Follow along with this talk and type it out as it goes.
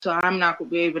so I'm not going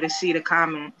to be able to see the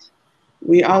comments.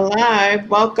 We are live.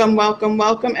 Welcome, welcome,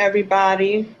 welcome,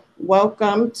 everybody.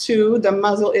 Welcome to the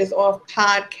Muzzle is Off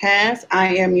podcast.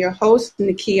 I am your host,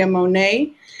 Nakia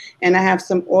Monet, and I have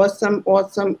some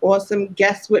awesome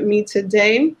guests with me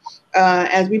today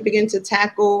as we begin to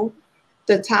tackle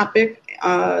the topic,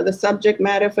 the subject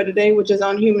matter for today, which is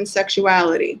on human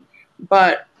sexuality.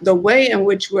 But the way in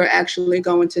which we're actually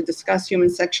going to discuss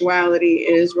human sexuality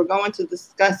is we're going to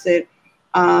discuss it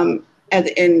as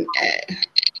in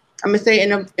I'm gonna say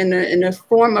in a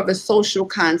form of a social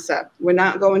concept. We're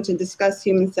not going to discuss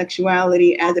human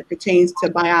sexuality as it pertains to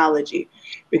biology,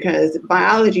 because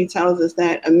biology tells us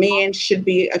that a man should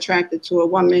be attracted to a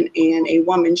woman and a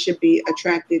woman should be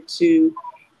attracted to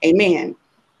a man.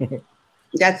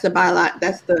 That's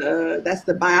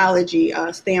the biology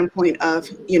standpoint of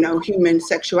human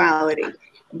sexuality.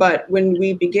 But when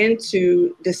we begin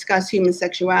to discuss human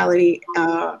sexuality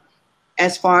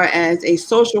as far as a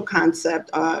social concept,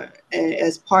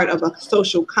 as part of a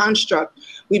social construct,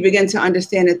 we begin to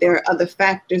understand that there are other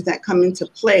factors that come into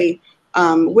play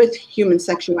with human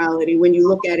sexuality when you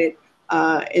look at it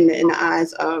in the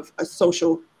eyes of a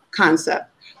social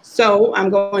concept. So I'm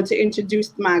going to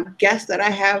introduce my guest that I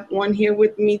have on here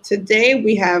with me today.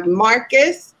 We have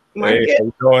Marcus. Hey, how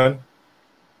you doing?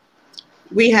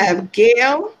 We have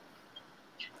Gail.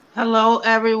 Hello,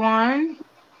 everyone.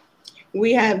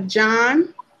 We have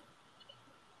John.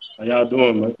 How y'all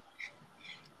doing, man?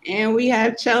 And we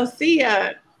have Chelsea.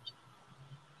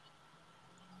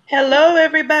 Hello,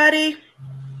 everybody.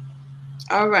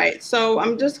 All right, so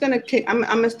I'm just gonna I'm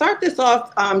gonna start this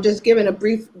off just giving a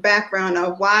brief background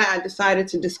of why I decided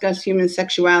to discuss human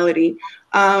sexuality.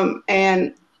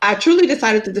 And I truly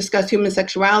decided to discuss human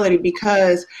sexuality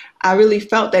because I really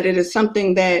felt that it is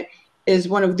something that is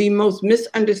one of the most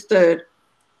misunderstood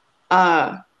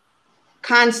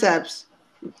concepts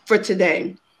for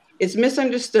today. It's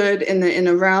misunderstood in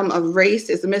the realm of race.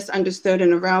 It's misunderstood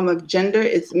in the realm of gender.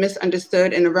 It's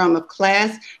misunderstood in the realm of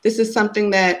class. This is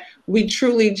something that we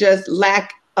truly just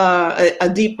lack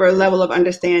a deeper level of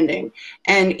understanding.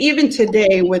 And even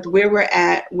today, with where we're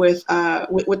at with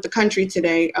the country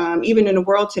today, even in the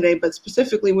world today, but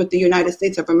specifically with the United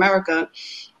States of America,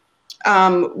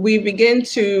 we begin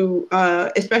to,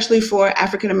 especially for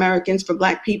African Americans, for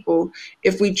Black people,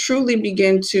 if we truly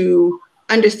begin to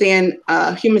understand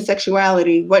human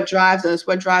sexuality, what drives us,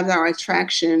 what drives our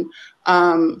attraction,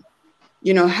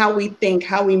 how we think,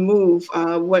 how we move,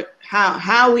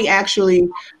 how we actually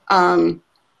can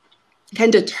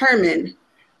determine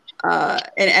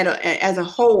as a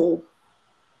whole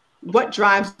what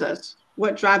drives us.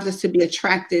 What drives us to be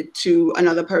attracted to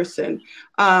another person.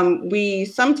 We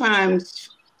sometimes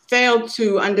fail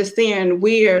to understand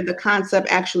where the concept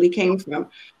actually came from.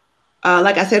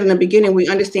 Like I said in the beginning, we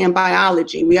understand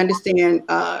biology. We understand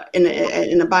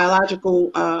in a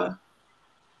biological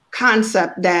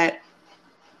concept that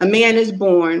a man is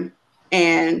born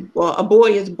a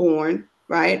boy is born,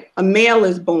 right? A male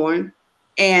is born,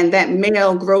 and that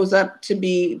male grows up to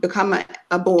become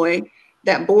a boy.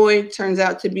 That boy turns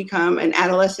out to become an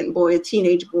adolescent boy, a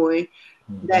teenage boy.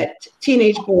 Mm-hmm. That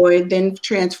teenage boy then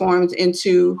transforms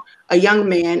into a young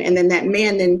man, and then that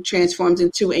man then transforms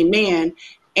into a man.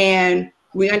 And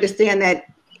we understand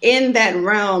that in that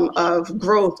realm of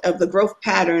growth, of the growth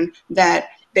pattern, that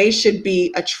they should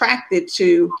be attracted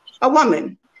to a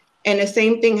woman. And the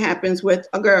same thing happens with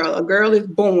a girl. A girl is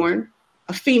born,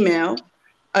 a female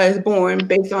is born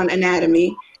based on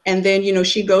anatomy. And then,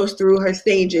 she goes through her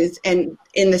stages, and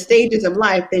in the stages of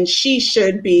life, then she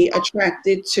should be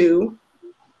attracted to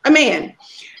a man.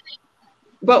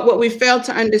 But what we fail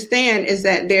to understand is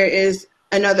that there is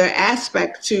another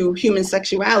aspect to human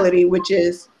sexuality, which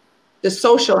is the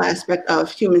social aspect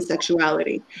of human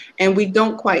sexuality. And we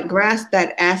don't quite grasp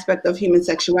that aspect of human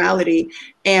sexuality.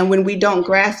 And when we don't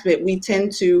grasp it, we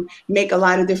tend to make a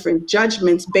lot of different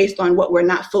judgments based on what we're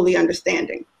not fully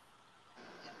understanding.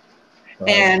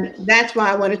 And that's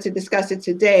why I wanted to discuss it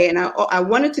today. And I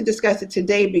wanted to discuss it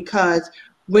today because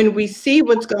when we see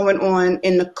what's going on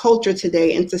in the culture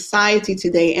today, in society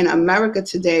today, in America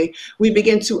today, we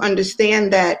begin to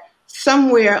understand that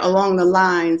somewhere along the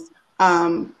lines,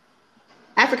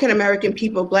 African American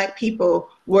people, Black people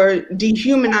were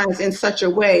dehumanized in such a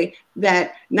way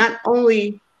that not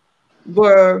only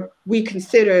were we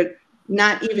considered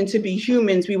not even to be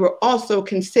humans, we were also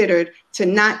considered to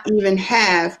not even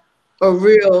have a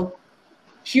real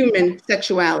human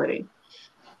sexuality.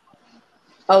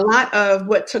 A lot of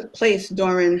what took place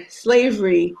during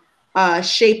slavery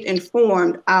shaped and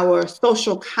formed our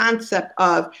social concept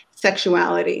of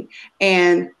sexuality.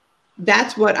 And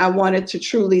that's what I wanted to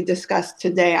truly discuss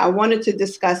today. I wanted to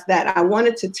discuss that. I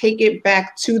wanted to take it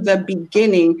back to the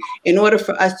beginning in order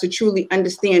for us to truly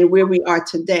understand where we are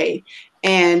today.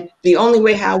 And the only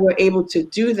way how we're able to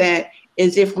do that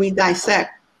is if we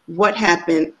dissect what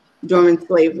happened during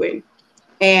slavery.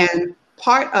 And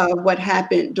part of what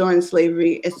happened during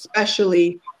slavery,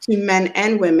 especially to men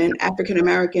and women, African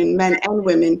American men and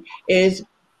women, is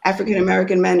African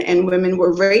American men and women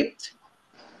were raped.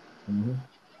 Mm-hmm.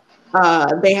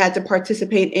 They had to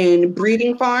participate in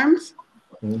breeding farms.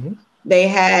 Mm-hmm. They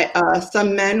had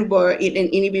some men were, and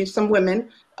even some women,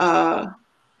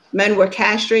 men were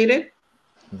castrated,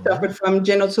 suffered from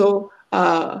genital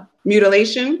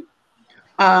mutilation,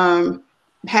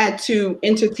 had to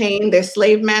entertain their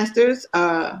slave masters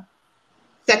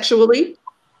sexually.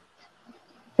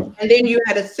 And then you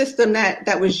had a system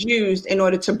that was used in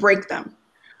order to break them.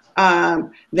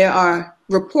 There are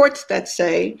reports that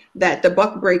say that the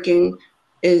buck breaking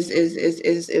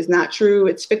is not true.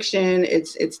 It's fiction.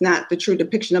 It's not the true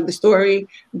depiction of the story.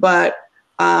 But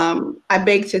I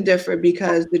beg to differ,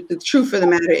 because the truth of the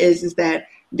matter is that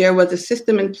there was a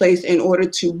system in place in order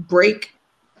to break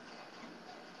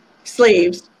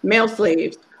slaves, male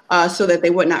slaves, so that they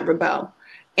would not rebel.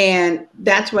 And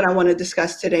that's what I want to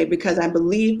discuss today, because I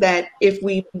believe that if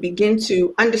we begin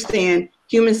to understand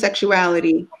human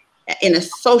sexuality in a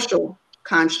social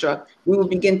construct, we will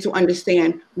begin to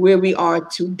understand where we are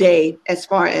today as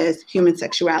far as human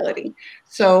sexuality.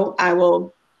 So I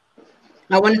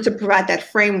wanted to provide that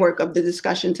framework of the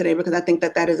discussion today, because I think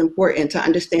that that is important to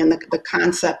understand the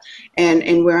concept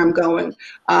and where I'm going.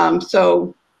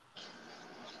 So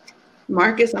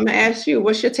Marcus, I'm going to ask you,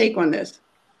 what's your take on this?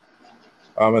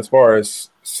 As far as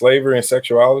slavery and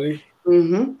sexuality,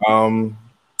 Mm-hmm.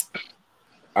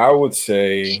 I would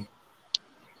say,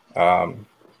 like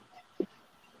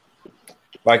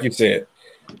you said,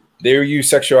 they use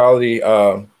sexuality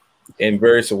in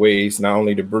various ways, not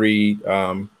only to breed,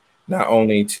 not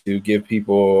only to give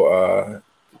people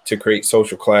to create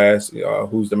social class,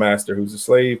 who's the master, who's the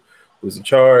slave, who's in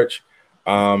charge.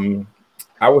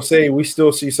 I would say we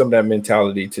still see some of that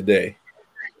mentality today,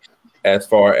 as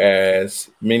far as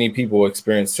many people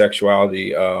experience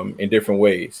sexuality in different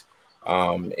ways.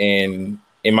 And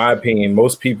in my opinion,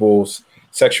 most people's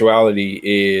sexuality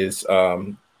is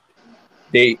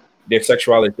their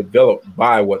sexuality is developed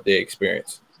by what they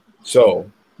experience. So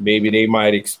maybe they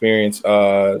might experience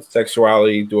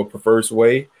sexuality through a perverse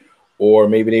way, or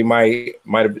maybe they might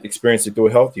have experienced it through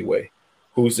a healthy way.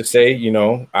 Who's to say? You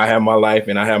know, I have my life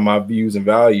and I have my views and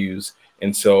values,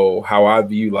 and so how I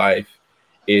view life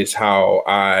is how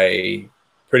I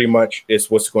pretty much is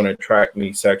what's going to attract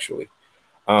me sexually.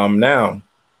 Now,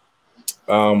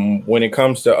 when it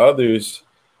comes to others,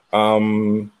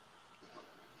 like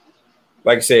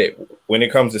I said, when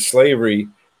it comes to slavery,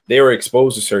 they were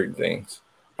exposed to certain things,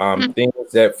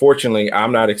 things that fortunately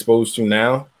I'm not exposed to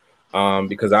now,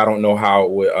 because I don't know how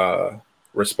it would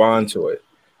respond to it.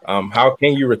 How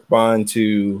can you respond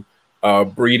to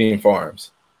breeding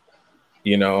farms?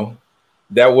 You know,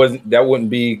 that wouldn't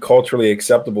be culturally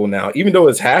acceptable now, even though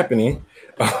it's happening.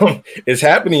 It's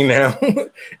happening now.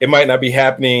 It might not be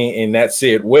happening in that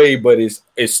said way, but it's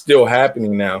still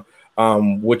happening now,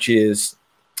 which is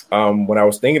when I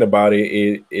was thinking about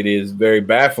it, it is very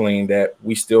baffling that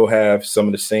we still have some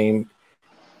of the same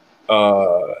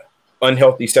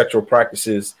unhealthy sexual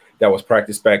practices that was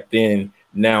practiced back then.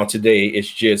 Now today, it's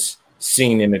just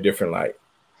seen in a different light.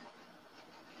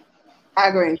 I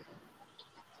agree.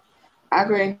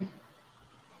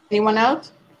 Anyone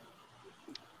else?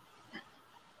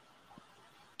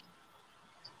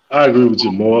 I agree with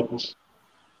you, Marcus.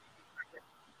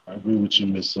 I agree with you,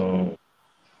 Miss Moya.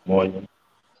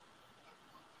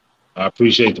 I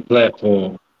appreciate the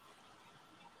platform.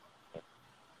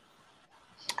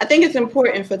 I think it's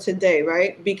important for today,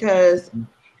 right? Because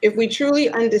if we truly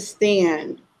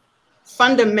understand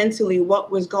fundamentally what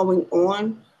was going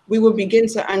on, we will begin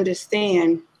to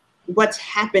understand what's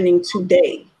happening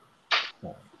today.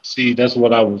 See, that's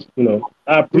what I was,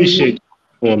 I appreciate the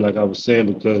platform, like I was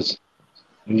saying, because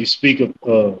when you speak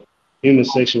of human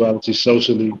sexuality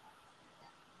socially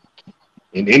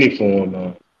in any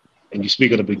form, and you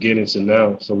speak of the beginning to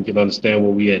now, so we can understand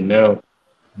where we at now.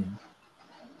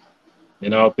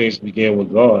 And all things begin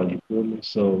with God, you feel me?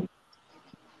 So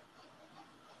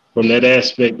from that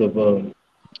aspect of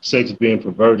sex being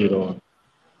perverted on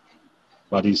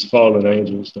by these fallen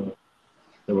angels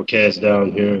that were cast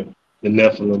down here, the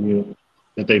Nephilim,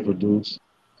 that they produce,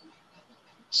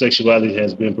 sexuality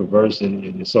has been perverse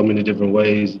in so many different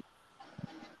ways.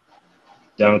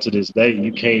 Down to this day,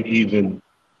 you can't even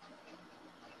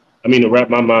to wrap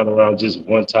my mind around just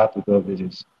one topic of it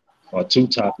is, or two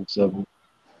topics of it,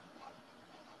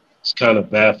 it's kind of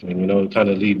baffling, it kind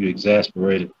of leave you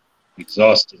exasperated,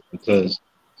 exhausted, because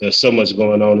there's so much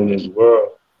going on in this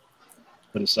world,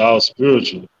 but it's all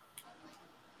spiritual.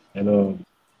 And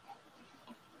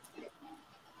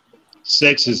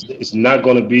sex is not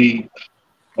going to be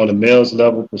on a male's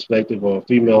level perspective or a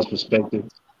female's perspective.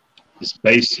 It's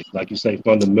basic, like you say,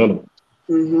 fundamental.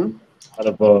 Mm-hmm. Out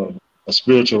of a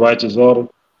spiritual righteous order,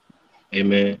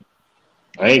 amen.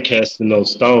 I ain't casting no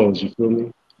stones, you feel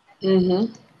me?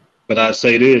 Mm-hmm. But I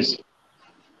say this,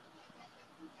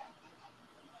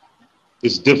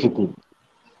 it's difficult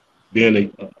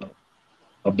being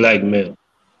a black male.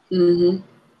 Mm-hmm.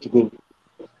 Difficult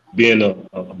being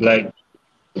a black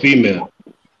female,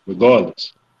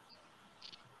 regardless.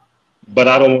 But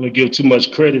I don't want to give too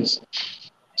much credit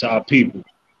to our people,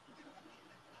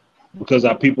 because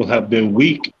our people have been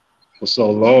weak for so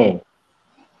long.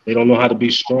 They don't know how to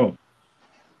be strong.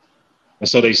 And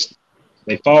so they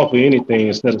fall for anything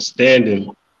instead of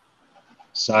standing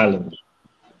silently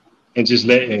and just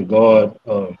letting God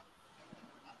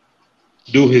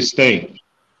do his thing.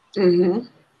 Mm-hmm.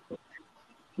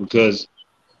 Because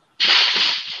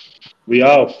we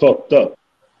all fucked up.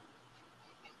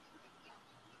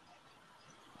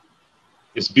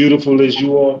 As beautiful as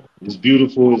you are, as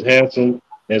beautiful, as handsome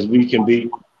as we can be,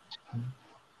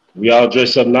 we all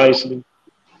dress up nicely.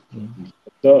 We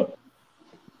fucked up.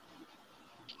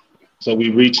 So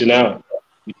we reaching out.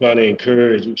 We trying to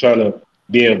encourage. We trying to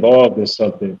be involved in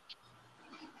something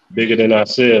bigger than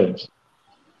ourselves.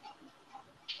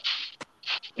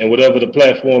 And whatever the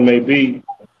platform may be,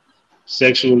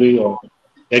 sexually or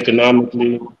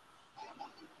economically,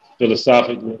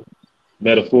 philosophically,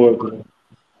 metaphorically,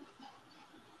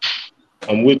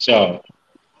 I'm with y'all.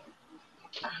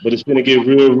 But it's gonna get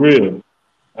real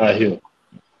out here.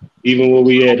 Even when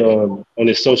we at on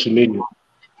this social media,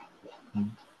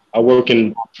 I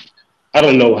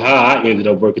don't know how I ended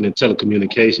up working in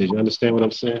telecommunications. You understand what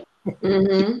I'm saying?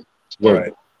 Mm-hmm. It's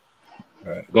work.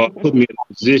 Right. God put me in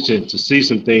a position to see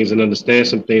some things and understand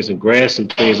some things and grasp some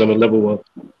things on a level where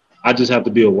I just have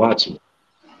to be a watcher.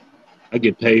 I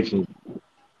get paid for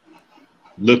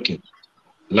looking,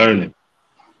 learning.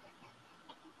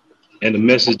 And the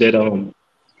message that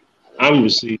I'm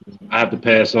receiving, I have to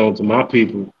pass on to my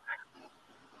people,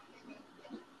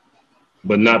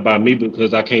 but not by me,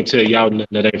 because I can't tell y'all nothing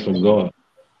that ain't from God.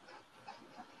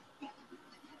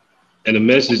 And the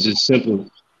message is simple.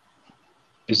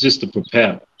 It's just to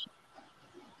prepare.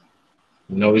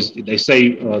 They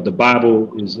say the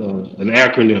Bible is an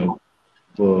acronym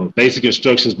for basic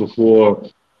instructions before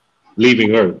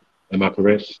leaving Earth. Am I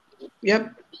correct?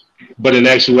 Yep. But in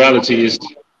actuality, it's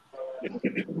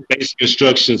basic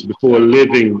instructions before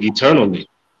living eternally.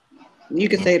 You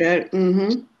could say that.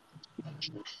 Mm-hmm.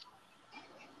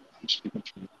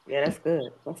 Yeah, that's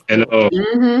good. And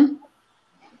mm-hmm.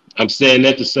 I'm saying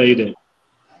that to say that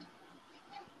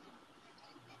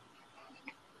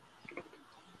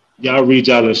y'all read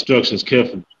y'all instructions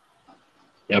carefully.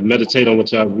 Y'all meditate on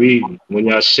what y'all read. When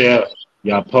y'all share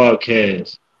y'all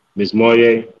podcast, Miss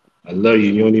Moye, I love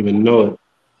you. You don't even know it.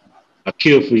 I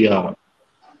kill for y'all.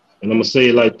 And I'm going to say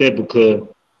it like that because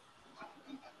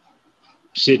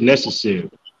shit necessary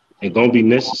and going to be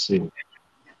necessary.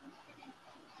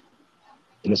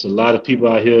 And there's a lot of people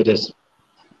out here that's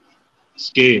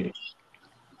scared.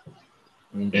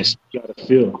 And got to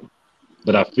feel.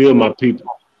 But I feel my people.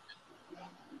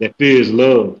 That fear is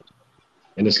love.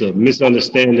 And it's a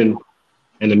misunderstanding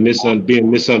and being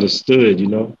misunderstood,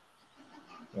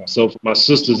 Yeah. So for my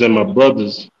sisters and my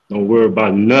brothers, don't worry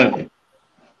about nothing.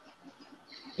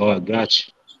 God got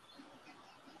you.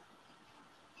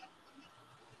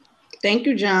 Thank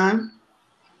you, John.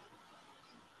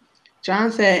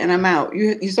 John said, and I'm out.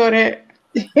 You saw that?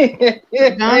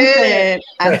 John said,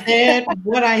 I said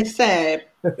what I said,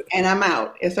 and I'm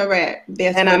out. It's a wrap.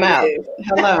 That's and I'm out.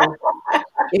 Hello.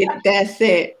 That's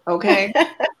it. Okay.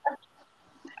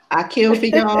 I kill for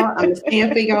y'all. I'm gonna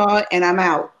stand for y'all, and I'm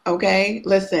out. Okay.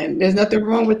 Listen, there's nothing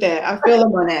wrong with that. I feel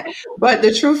them on that. But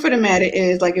the truth of the matter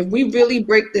is, like, if we really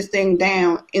break this thing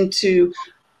down into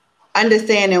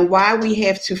understanding why we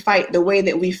have to fight the way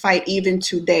that we fight even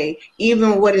today,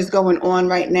 even what is going on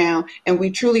right now, and we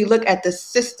truly look at the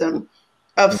system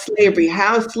of slavery,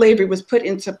 how slavery was put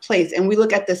into place, and we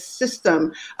look at the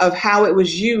system of how it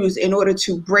was used in order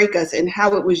to break us and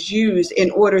how it was used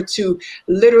in order to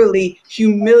literally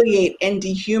humiliate and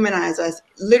dehumanize us,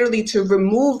 literally to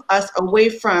remove us away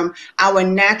from our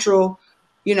natural,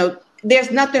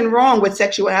 there's nothing wrong with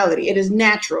sexuality. It is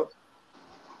natural.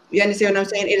 You understand what I'm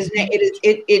saying?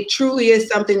 It truly is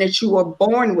something that you were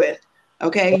born with.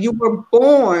 Okay, you were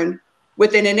born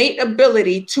with an innate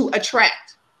ability to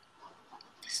attract.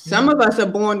 Some of us are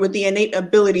born with the innate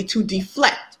ability to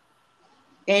deflect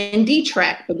and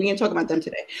detract, but we ain't talking about them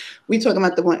today. We talking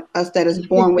about us that is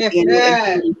born with the innate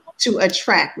ability to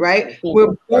attract, right?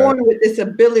 We're born with this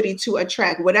ability to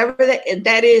attract. Whatever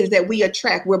that is that we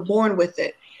attract, we're born with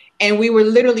it. And we were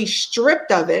literally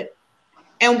stripped of it,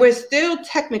 and we're still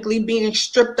technically being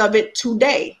stripped of it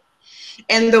today.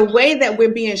 And the way that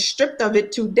we're being stripped of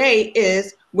it today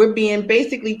is we're being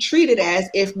basically treated as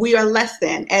if we are less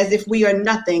than, as if we are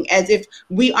nothing, as if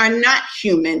we are not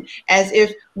human, as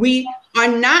if we are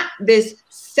not this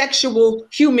sexual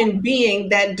human being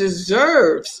that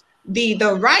deserves the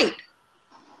right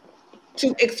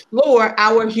to explore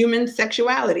our human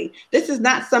sexuality. This is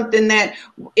not something that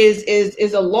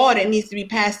is a law that needs to be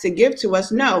passed to give to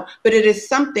us, no, but it is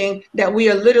something that we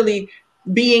are literally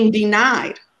being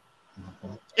denied.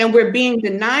 And we're being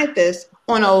denied this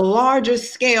on a larger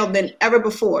scale than ever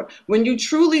before. When you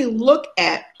truly look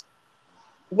at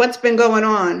what's been going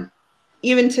on,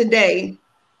 even today,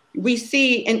 we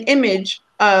see an image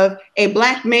of a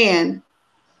Black man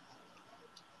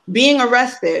being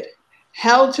arrested,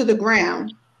 held to the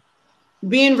ground,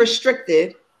 being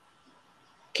restricted,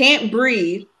 can't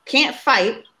breathe, can't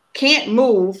fight, can't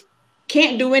move,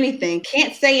 can't do anything,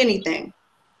 can't say anything.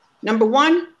 Number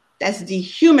one, that's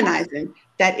dehumanizing.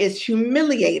 That is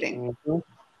humiliating.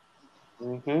 Mm-hmm.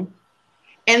 Mm-hmm.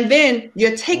 And then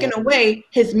you're taking away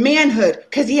his manhood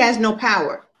because he has no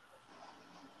power.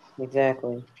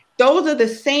 Exactly. Those are the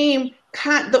same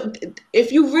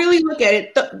if you really look at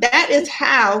it, that is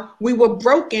how we were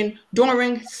broken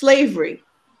during slavery.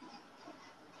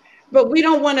 But we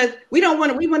want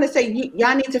to say,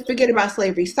 y'all need to forget about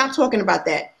slavery. Stop talking about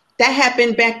that. That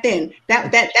happened back then.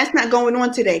 That's not going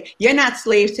on today. You're not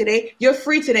slaves today. You're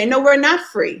free today. No, we're not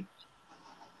free.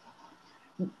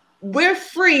 We're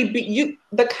free.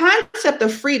 The concept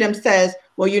of freedom says,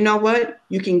 well, you know what?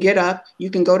 You can get up.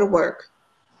 You can go to work.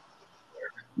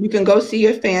 You can go see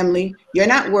your family. You're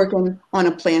not working on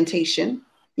a plantation.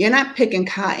 You're not picking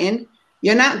cotton.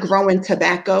 You're not growing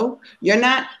tobacco. You're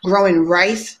not growing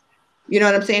rice. You know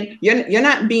what I'm saying? You're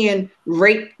not being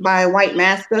raped by a white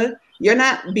master. You're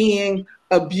not being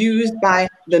abused by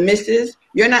the missus.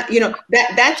 You're not,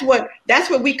 that's what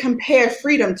we compare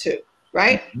freedom to,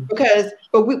 right?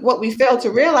 What we fail to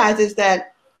realize is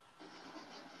that,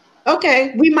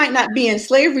 okay, we might not be in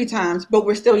slavery times, but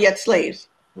we're still yet slaves.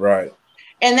 Right.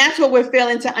 And that's what we're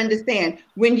failing to understand.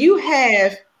 When you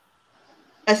have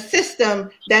a system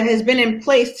that has been in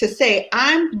place to say,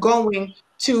 I'm going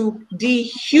to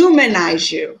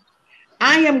dehumanize you.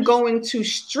 I am going to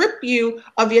strip you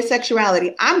of your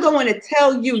sexuality. I'm going to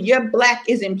tell you your Black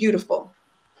isn't beautiful.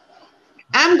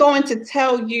 I'm going to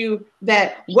tell you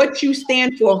that what you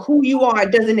stand for, who you are,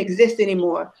 doesn't exist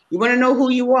anymore. You want to know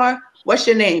who you are? What's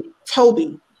your name?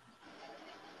 Toby.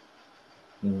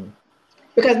 Mm-hmm.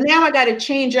 Because now I got to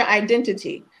change your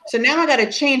identity. So now I got to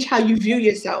change how you view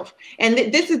yourself. And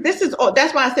this is all.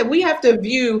 That's why I said we have to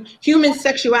view human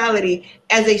sexuality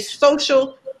as a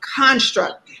social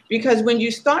construct. Because when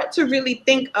you start to really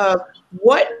think of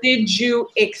what did you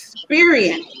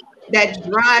experience that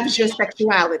drives your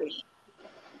sexuality.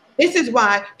 This is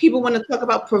why people want to talk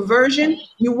about perversion.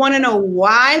 You want to know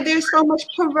why there's so much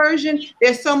perversion?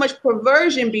 There's so much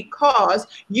perversion because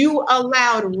you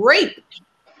allowed rape.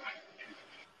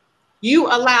 You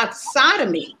allowed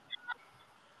sodomy.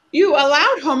 You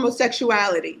allowed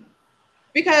homosexuality.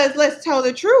 Because let's tell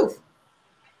the truth.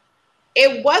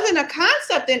 It wasn't a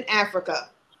concept in Africa.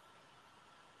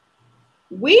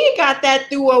 We got that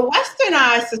through a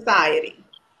westernized society.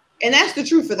 And that's the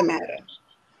truth of the matter.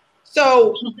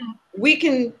 So we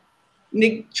can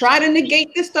try to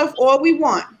negate this stuff all we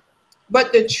want.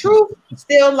 But the truth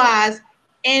still lies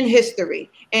in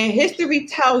history. And history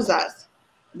tells us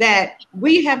that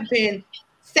we have been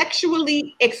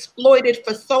sexually exploited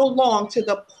for so long to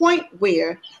the point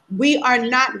where we are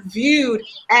not viewed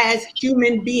as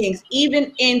human beings.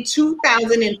 Even in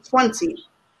 2020,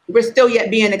 we're still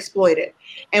yet being exploited.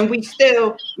 And we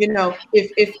still,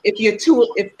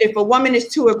 if a woman is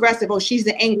too aggressive, oh, she's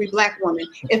an angry Black woman.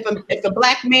 If a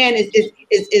Black man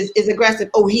is aggressive,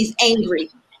 oh, he's angry.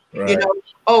 Right.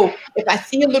 Oh, if I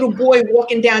see a little boy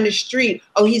walking down the street,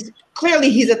 oh, he's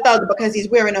a thug because he's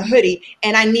wearing a hoodie,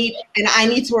 and I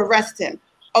need to arrest him.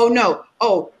 Oh no,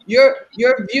 oh, you're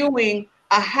viewing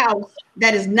a house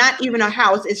that is not even a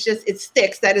house, it's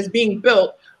sticks that is being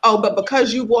built. Oh, but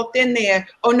because you walked in there,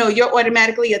 oh no, you're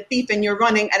automatically a thief and you're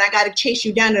running, and I got to chase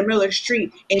you down the middle of the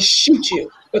street and shoot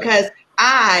you because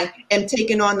I am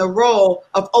taking on the role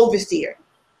of overseer.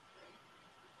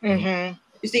 Mm-hmm.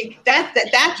 You see,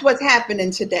 that's what's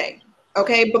happening today,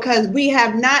 okay? Because we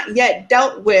have not yet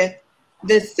dealt with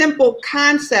the simple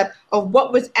concept of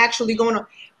what was actually going on.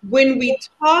 When we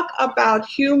talk about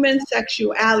human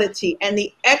sexuality and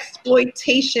the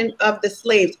exploitation of the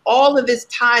slaves, all of this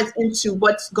ties into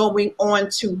what's going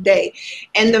on today.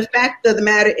 And the fact of the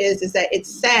matter is that it's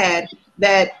sad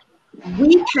that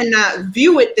we cannot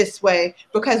view it this way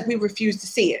because we refuse to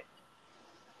see it.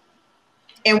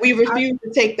 And we refuse to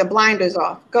take the blinders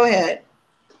off. Go ahead.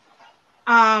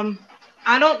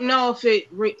 I don't know if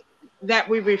that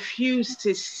we refuse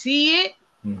to see it.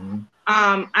 Mm-hmm.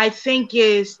 I think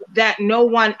is that no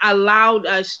one allowed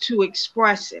us to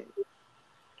express it.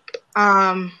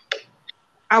 I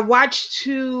watched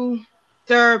two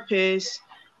therapists.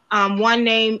 One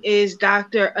name is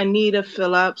Dr. Anita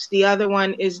Phillips. The other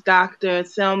one is Dr.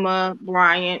 Thelma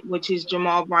Bryant, which is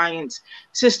Jamal Bryant's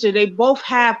sister. They both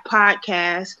have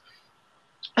podcasts.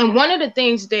 And one of the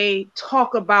things they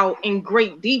talk about in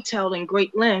great detail and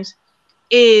great lengths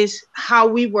is how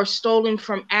we were stolen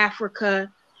from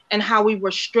Africa and how we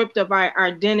were stripped of our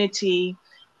identity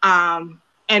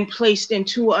and placed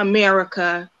into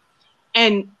America.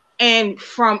 And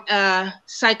from a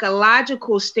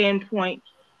psychological standpoint,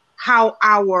 how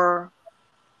our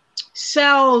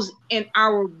cells in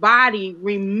our body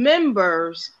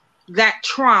remembers that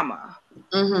trauma.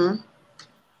 Mm-hmm.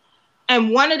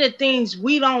 And one of the things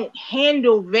we don't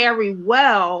handle very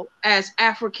well as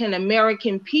African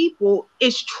American people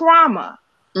is trauma.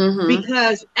 Mm-hmm.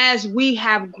 Because as we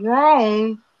have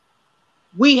grown,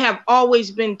 we have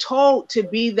always been told to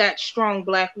be that strong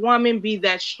Black woman, be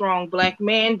that strong Black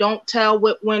man. Don't tell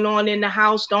what went on in the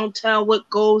house. Don't tell what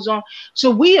goes on. So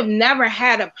we have never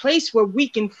had a place where we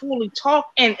can fully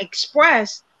talk and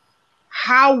express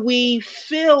how we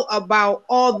feel about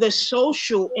all the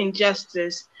social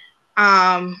injustice.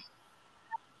 Hold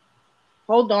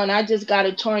on, I just got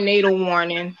a tornado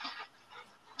warning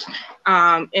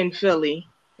in Philly.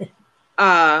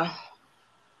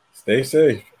 Stay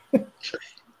safe.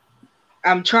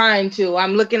 I'm trying to.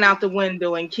 I'm looking out the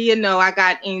window, and Kia know I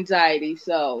got anxiety,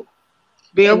 so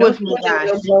bear with me,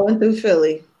 guys. Blowing through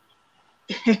Philly.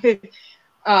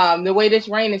 The way this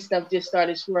rain and stuff just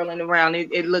started swirling around,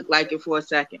 it looked like it for a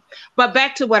second. But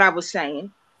back to what I was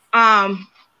saying.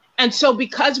 And so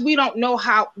because we don't know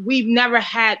how, we've never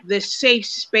had the safe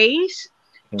space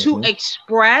to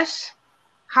express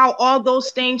how all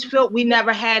those things feel. We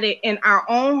never had it in our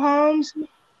own homes.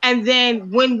 And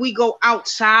then when we go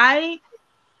outside,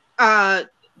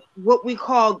 what we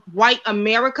call white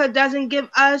America doesn't give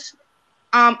us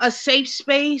a safe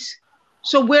space.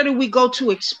 So where do we go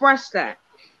to express that?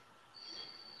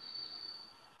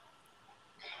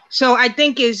 So I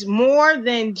think it's more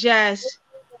than just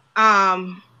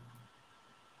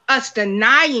us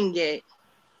denying it.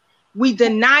 We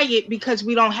deny it because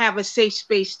we don't have a safe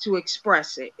space to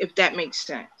express it, if that makes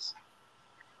sense.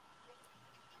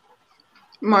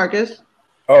 Marcus?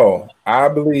 Oh, I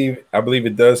believe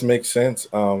it does make sense.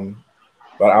 But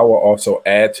I will also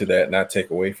add to that, not take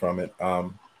away from it.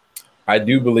 I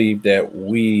do believe that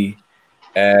we,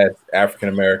 as African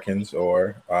Americans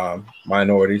or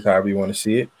minorities, however you want to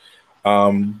see it,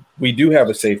 we do have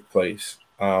a safe place,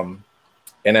 and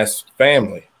that's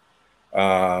family.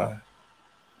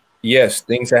 Yes,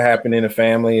 things that happen in a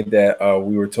family that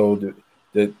we were told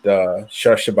that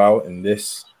shush about, and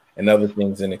this and other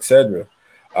things, and etc.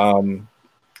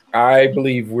 I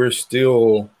believe we're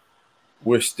still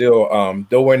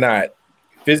though we're not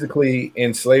physically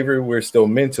in slavery, we're still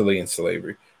mentally in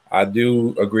slavery. I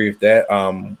do agree with that.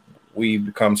 We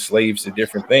become slaves to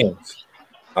different things,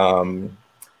 and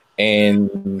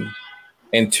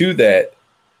to that,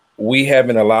 we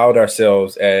haven't allowed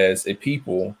ourselves as a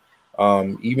people.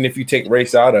 Even if you take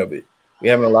race out of it, we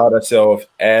haven't allowed ourselves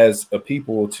as a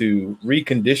people to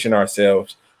recondition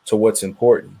ourselves to what's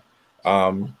important.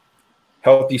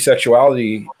 Healthy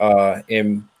sexuality,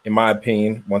 in my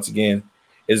opinion, once again,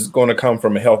 is going to come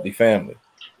from a healthy family.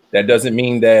 That doesn't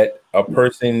mean that a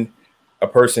person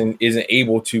isn't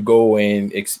able to go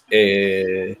and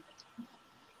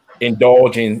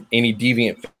indulge in any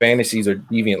deviant fantasies or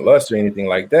deviant lust or anything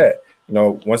like that. You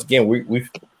know, once again,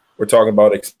 we're talking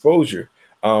about exposure.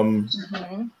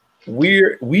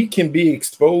 We can be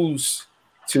exposed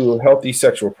to healthy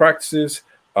sexual practices,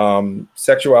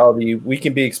 sexuality. We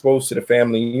can be exposed to the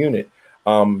family unit.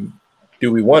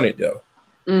 Do we want it though?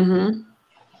 Mm-hmm.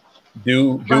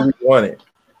 Do we want it?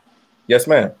 Yes,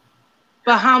 ma'am.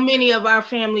 But how many of our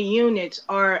family units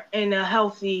are in a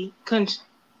healthy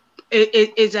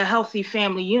is a healthy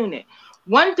family unit?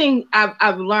 One thing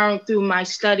I've learned through my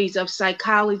studies of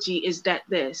psychology is that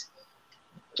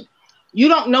you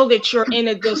don't know that you're in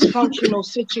a dysfunctional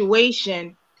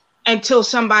situation until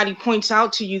somebody points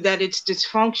out to you that it's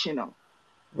dysfunctional.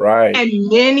 Right. And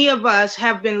many of us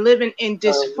have been living in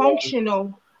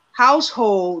dysfunctional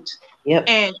households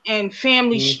and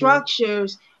family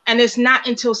structures. And it's not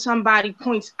until somebody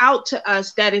points out to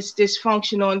us that it's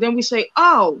dysfunctional. And then we say,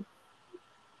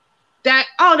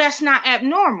 that's not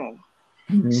abnormal.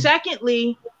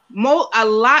 Secondly,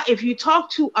 if you talk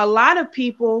to a lot of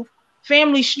people,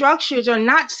 family structures are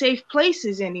not safe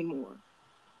places anymore.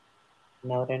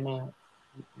 No, they're not.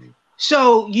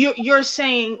 So you're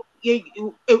saying,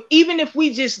 even if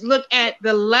we just look at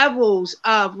the levels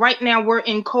of right now, we're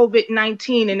in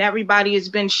COVID-19 and everybody has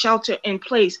been sheltered in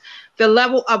place. The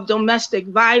level of domestic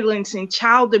violence and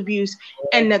child abuse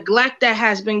and neglect that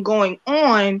has been going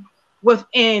on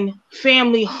within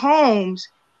family homes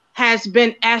has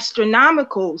been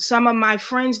astronomical. Some of my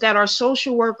friends that are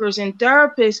social workers and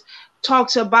therapists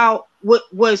talks about what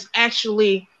was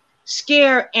actually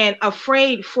scared and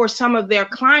afraid for some of their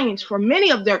clients, for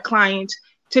many of their clients,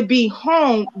 to be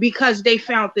home because they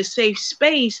found the safe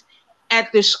space at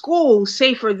the school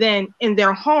safer than in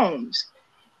their homes.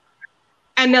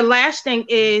 And the last thing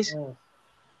is,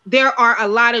 there are a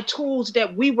lot of tools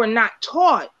that we were not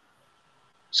taught.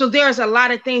 So there's a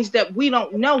lot of things that we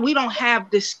don't know. We don't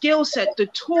have the skill set, the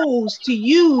tools to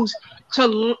use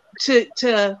to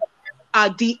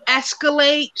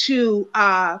de-escalate, to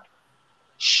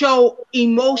show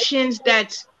emotions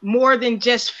that's more than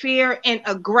just fear and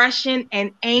aggression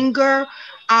and anger.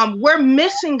 We're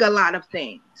missing a lot of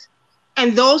things.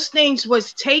 And those things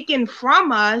was taken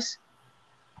from us,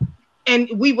 and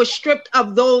we were stripped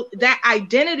of that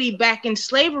identity back in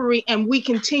slavery, and we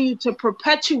continue to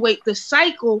perpetuate the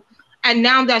cycle. And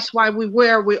now that's why we're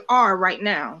where we are right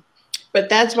now. But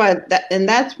that's why,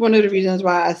 that's one of the reasons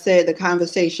why I said the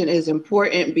conversation is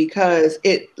important, because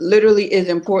it literally is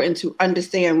important to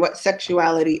understand what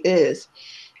sexuality is.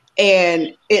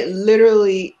 And it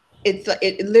literally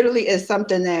is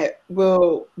something that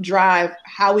will drive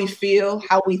how we feel,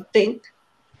 how we think,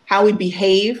 how we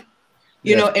behave.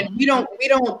 You know, and we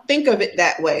don't think of it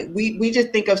that way. We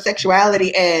just think of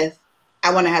sexuality as,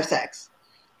 I want to have sex,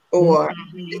 or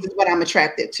this is what I'm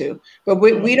attracted to. But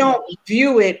we don't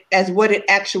view it as what it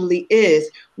actually is,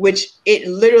 which it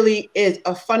literally is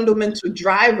a fundamental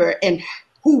driver in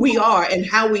who we are and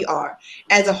how we are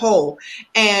as a whole.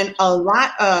 And a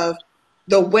lot of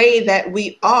the way that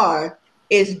we are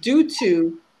is due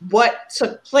to what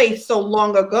took place so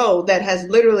long ago that has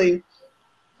literally,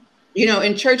 you know,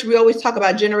 in church, we always talk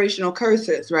about generational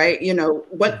curses, right? You know,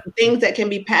 what things that can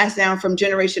be passed down from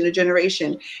generation to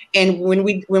generation. And when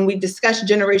we discuss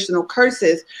generational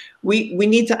curses, we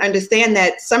need to understand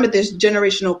that some of this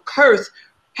generational curse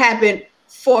happened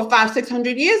 400, 500,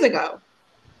 600 years ago.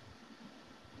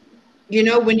 You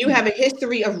know, when you have a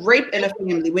history of rape in a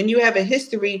family, when you have a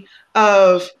history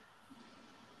of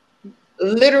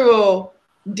literal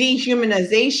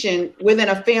dehumanization within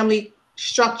a family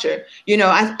structure. You know,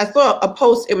 I saw a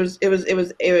post.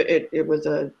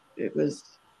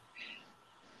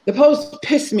 The post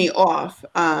pissed me off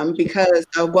because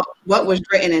of what was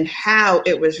written and how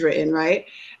it was written, right?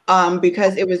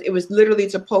 Because it was literally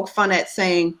to poke fun at,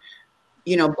 saying,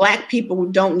 you know, Black people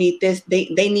don't need this. They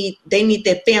need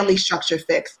their family structure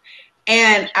fixed.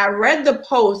 And I read the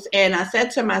post and I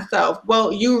said to myself,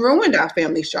 well, you ruined our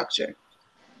family structure.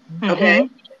 Okay.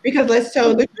 Because let's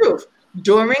tell the truth.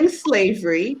 During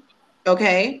slavery,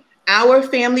 okay, our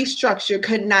family structure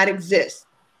could not exist.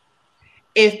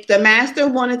 If the master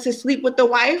wanted to sleep with the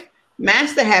wife,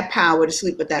 master had power to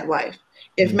sleep with that wife.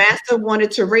 If master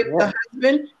wanted to rape the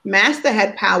husband, master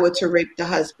had power to rape the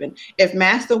husband. If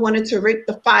master wanted to rape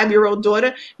the 5-year-old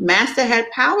daughter, master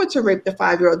had power to rape the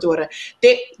 5-year-old daughter.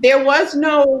 There was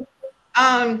no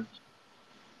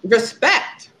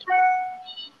respect.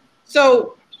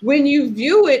 So when you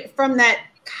view it from that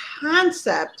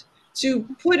concept, to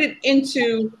put it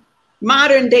into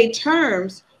modern day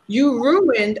terms, you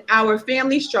ruined our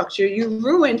family structure. You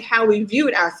ruined how we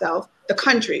viewed ourselves, the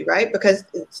country, right? Because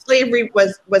slavery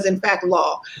was in fact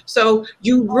law. So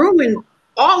you ruined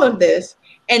all of this,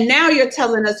 and now you're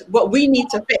telling us what we need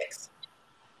to fix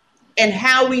and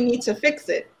how we need to fix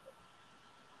it.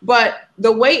 But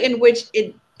the way in which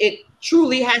it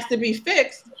truly has to be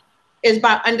fixed is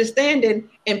by understanding,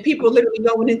 and people literally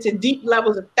going into deep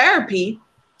levels of therapy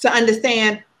to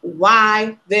understand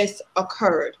why this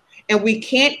occurred. And we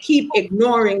can't keep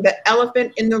ignoring the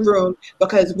elephant in the room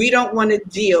because we don't want to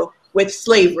deal with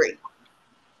slavery.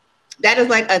 That is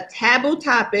like a taboo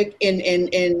topic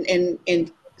in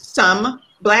some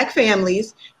Black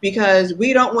families, because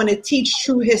we don't want to teach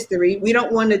true history. We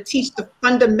don't want to teach the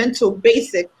fundamental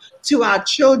basic to our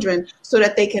children so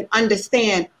that they can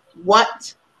understand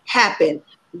what happened,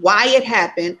 why it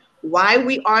happened, why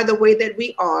we are the way that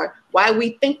we are, why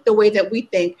we think the way that we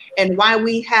think, and why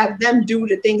we have them do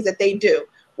the things that they do.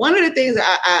 One of the things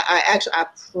I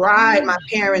pride my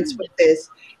parents with this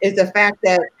is the fact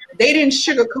that they didn't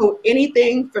sugarcoat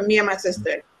anything for me and my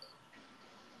sister.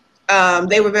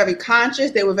 They were very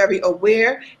conscious. They were very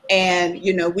aware. And,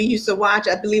 you know, we used to watch,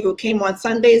 I believe it came on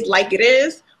Sundays, Like It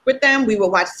Is, with them. We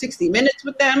would watch 60 Minutes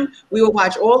with them. We would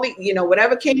watch all the, you know,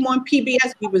 whatever came on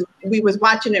PBS, we was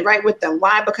watching it right with them.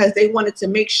 Why? Because they wanted to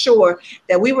make sure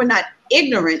that we were not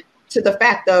ignorant to the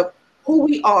fact of who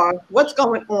we are, what's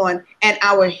going on, and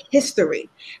our history.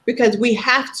 Because we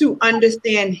have to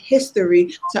understand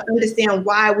history to understand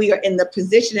why we are in the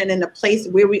position and in the place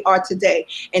where we are today.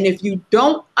 And if you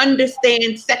don't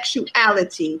understand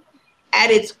sexuality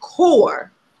at its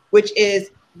core, which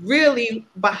is really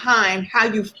behind how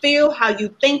you feel, how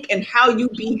you think, and how you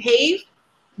behave,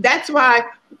 that's why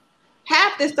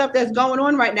half this stuff that's going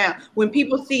on right now, when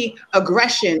people see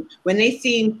aggression, when they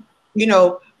see, you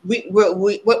know, what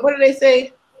do they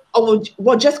say? Oh,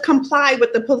 well, just comply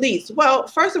with the police. Well,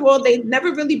 first of all, they've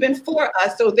never really been for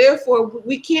us, so therefore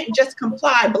we can't just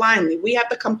comply blindly. We have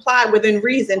to comply within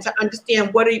reason to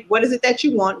understand what is it that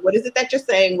you want, what is it that you're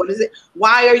saying, what is it?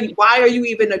 Why are you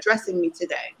even addressing me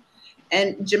today?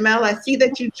 And Jamel, I see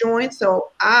that you joined, so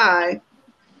I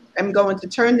am going to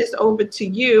turn this over to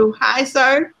you. Hi,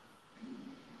 sir.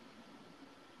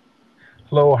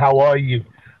 Hello, how are you?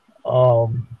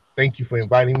 Thank you for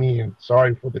inviting me, and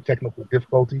sorry for the technical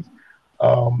difficulties.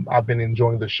 I've been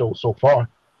enjoying the show so far,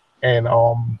 and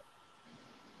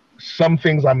some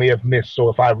things I may have missed. So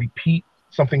if I repeat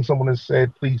something someone has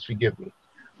said, please forgive me.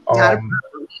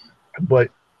 But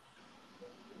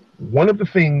one of the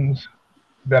things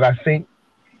that I think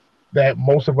that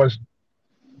most of us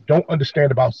don't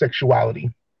understand about sexuality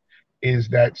is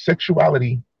that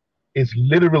sexuality is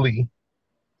literally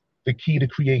the key to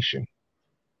creation.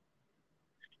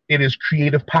 It is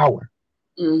creative power.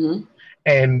 Mm-hmm.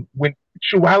 And when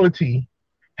sexuality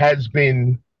has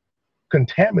been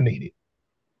contaminated,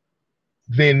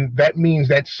 then that means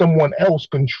that someone else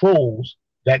controls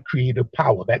that creative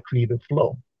power, that creative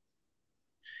flow.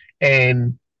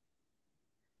 And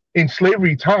in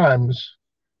slavery times,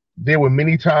 there were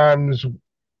many times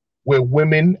where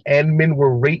women and men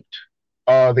were raped.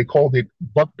 They called it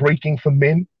buck breaking for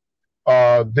men.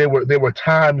 There were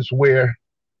times where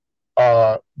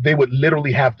they would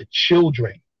literally have the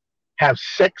children have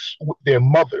sex with their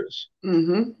mothers.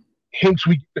 Mm-hmm. Hence,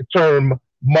 we get the term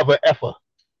mother effer,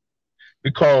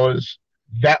 because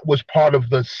that was part of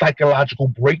the psychological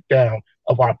breakdown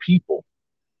of our people.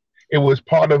 It was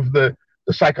part of the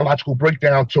psychological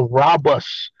breakdown to rob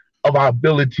us of our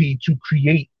ability to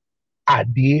create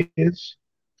ideas,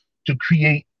 to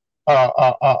create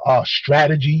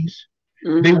strategies.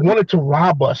 Mm-hmm. They wanted to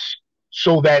rob us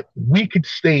so that we could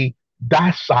stay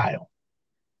docile,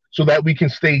 so that we can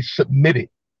stay submitted.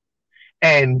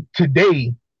 And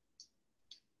today,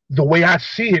 the way I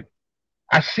see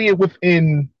it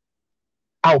within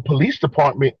our police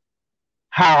department,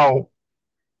 how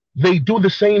they do the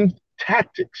same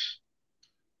tactics.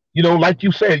 You know, like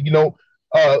you said, you know,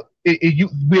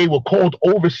 they were called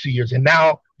overseers, and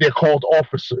now they're called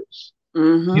officers.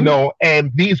 Mm-hmm. You know,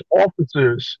 and these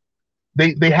officers,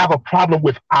 they have a problem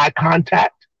with eye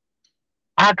contact.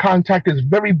 Eye contact is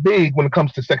very big when it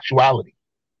comes to sexuality,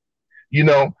 you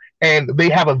know, and they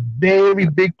have a very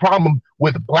big problem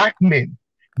with Black men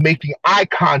making eye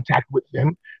contact with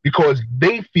them because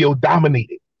they feel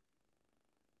dominated.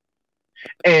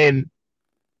 And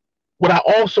what I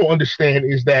also understand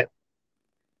is that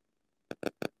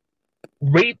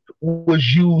rape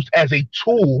was used as a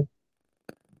tool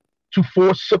to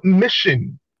force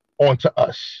submission onto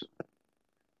us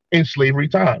in slavery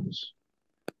times.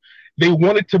 They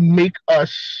wanted to make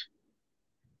us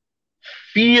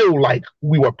feel like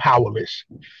we were powerless,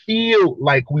 feel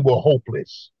like we were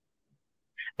hopeless.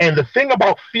 And the thing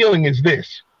about feeling is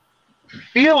this: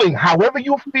 feeling however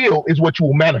you feel is what you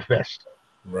will manifest.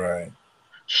 Right.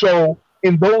 So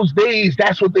in those days,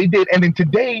 that's what they did. And then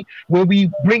today, when we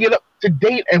bring it up to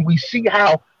date and we see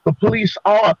how the police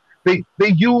are, they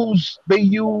use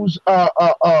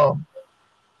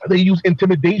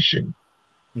intimidation.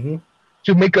 Mm-hmm.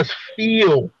 To make us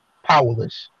feel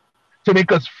powerless, to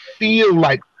make us feel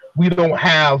like we don't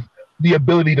have the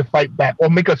ability to fight back, or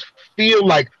make us feel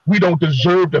like we don't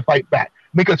deserve to fight back,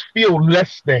 make us feel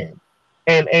less than.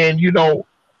 And you know,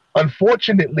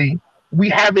 unfortunately, we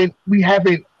haven't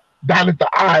dotted the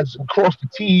I's and crossed the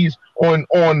T's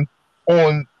on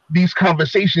these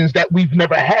conversations that we've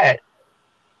never had.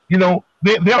 You know,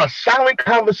 there are silent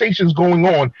conversations going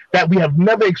on that we have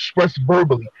never expressed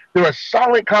verbally. There are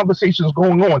silent conversations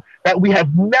going on that we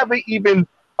have never even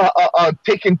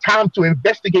taken time to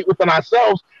investigate within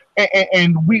ourselves,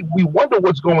 and we wonder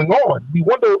what's going on. We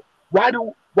wonder why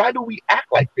do we act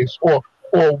like this, or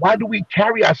why do we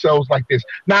carry ourselves like this?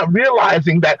 Not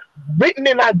realizing that written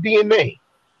in our DNA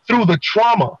through the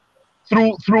trauma,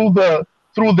 through the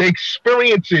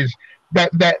experiences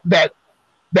that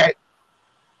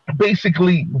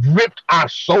basically ripped our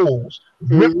souls,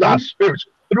 ripped our spirits.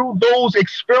 Through those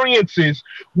experiences,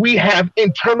 we have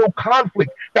internal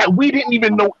conflict that we didn't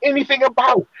even know anything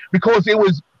about because it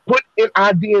was put in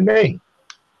our DNA.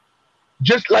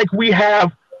 Just like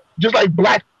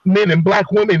black men and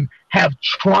black women have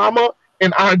trauma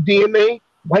in our DNA,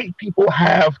 white people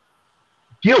have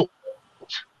guilt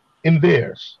in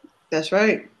theirs. That's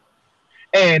right.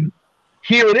 And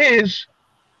here it is.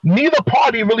 Neither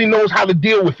party really knows how to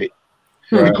deal with it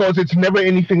because it's never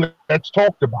anything that's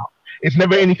talked about. It's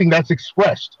never anything that's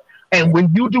expressed. And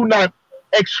when you do not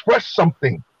express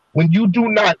something, when you do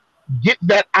not get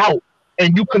that out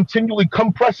and you continually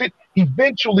compress it,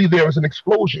 eventually there is an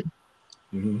explosion.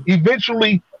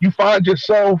 Eventually you find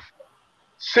yourself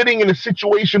sitting in a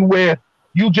situation where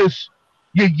you're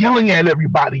yelling at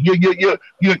everybody. You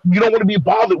don't want to be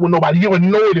bothered with nobody. You're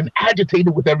annoyed and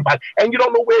agitated with everybody, and you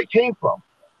don't know where it came from.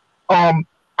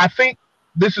 I think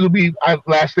this will be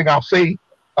last thing I'll say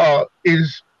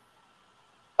is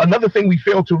another thing we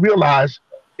fail to realize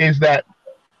is that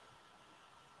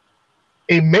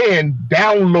a man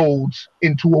downloads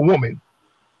into a woman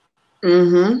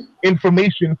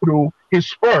information through his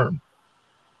sperm.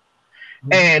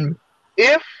 And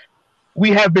if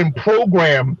we have been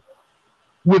programmed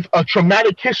with a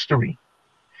traumatic history,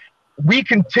 we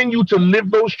continue to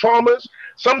live those traumas.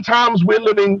 Sometimes we're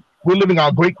living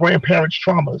our great-grandparents'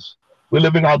 traumas. We're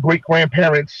living our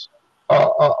great-grandparents'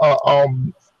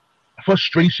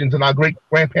 frustrations and our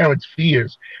great-grandparents'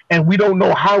 fears, and we don't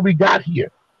know how we got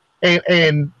here.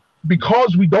 And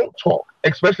because we don't talk,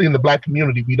 especially in the black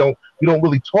community, we don't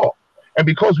really talk. And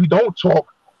because we don't talk,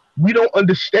 we don't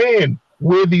understand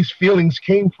where these feelings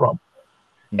came from.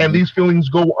 And these feelings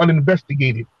go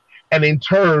uninvestigated. And in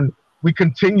turn, we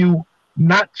continue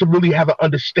not to really have an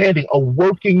understanding, a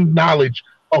working knowledge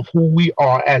of who we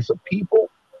are as a people,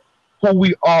 who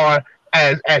we are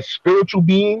as spiritual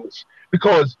beings,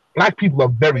 because black people are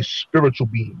very spiritual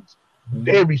beings,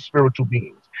 very spiritual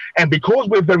beings. And because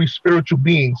we're very spiritual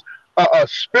beings,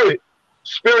 spirit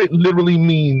literally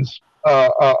means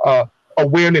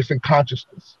awareness and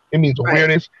consciousness. It means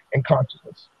awareness and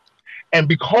consciousness. And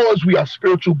because we are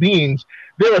spiritual beings,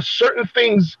 there are certain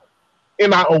things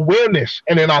in our awareness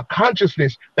and in our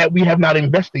consciousness that we have not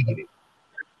investigated.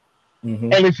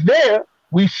 And it's there,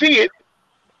 we see it,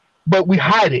 but we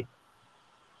hide it.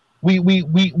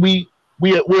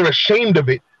 We're ashamed of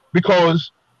it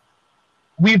because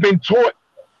we've been taught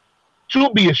to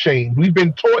be ashamed. We've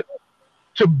been taught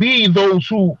to be those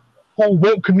who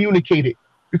won't communicate it.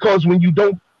 Because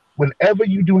whenever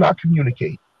you do not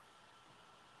communicate,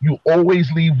 you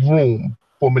always leave room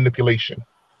for manipulation.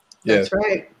 Yes. That's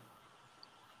right.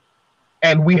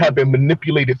 And we have been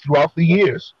manipulated throughout the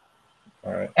years.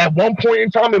 All right. At one point in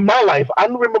time in my life, I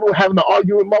remember having an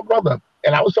argument with my brother,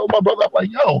 and I was telling my brother, I'm like,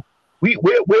 "Yo,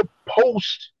 we're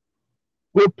post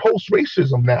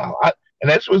racism now."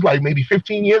 And that was like maybe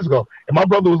 15 years ago, and my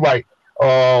brother was like,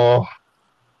 "Oh,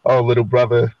 little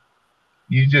brother,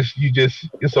 you're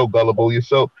so gullible. You're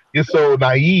so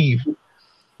naive."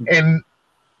 And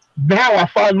now I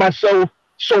find myself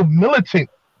so militant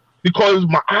because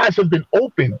my eyes have been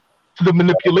opened to the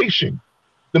manipulation.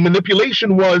 The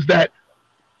manipulation was that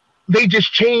they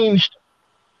just changed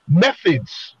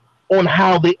methods on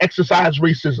how they exercise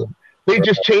racism. They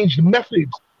just changed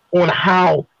methods on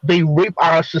how they rape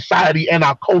our society and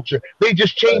our culture. They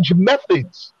just changed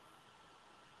methods.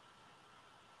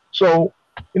 So,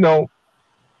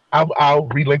 I'll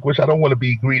relinquish. I don't want to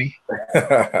be greedy.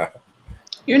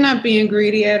 You're not being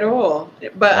greedy at all.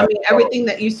 But I mean, everything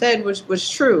that you said was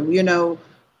true.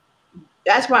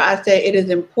 That's why I say it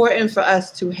is important for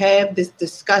us to have this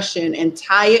discussion and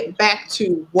tie it back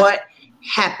to what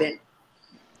happened.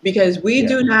 because we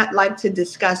do not like to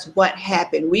discuss what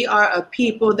happened. We are a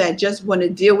people that just want to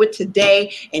deal with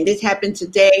today, and this happened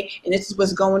today, and this is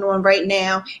what's going on right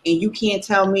now, and you can't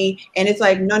tell me. And it's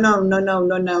like, no.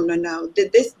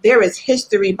 There is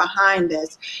history behind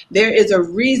this. There is a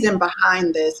reason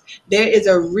behind this. There is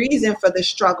a reason for the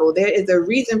struggle. There is a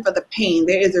reason for the pain.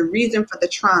 There is a reason for the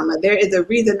trauma. There is a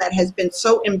reason that has been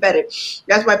so embedded.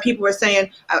 That's why people are saying,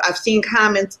 I've seen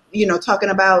comments, talking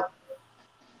about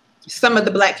some of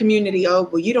the Black community. Oh,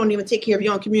 well, you don't even take care of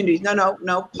your own communities.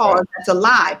 No, pause. That's a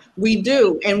lie. We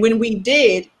do. And when we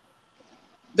did,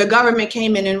 the government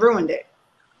came in and ruined it.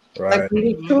 Right. Like,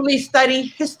 we truly study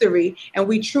history and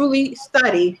we truly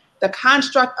study the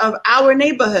construct of our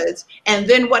neighborhoods. And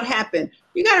then what happened?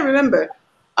 You got to remember,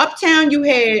 uptown, you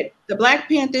had the Black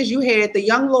Panthers, you had the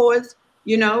Young Lords,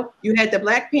 you had the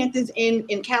Black Panthers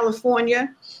in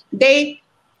California. They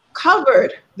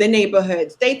covered the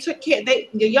neighborhoods. They took care. The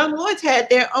Young Lords had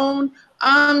their own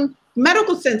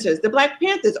medical centers. The Black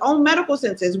Panthers own medical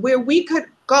centers where we could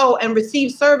go and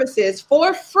receive services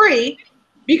for free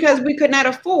because we could not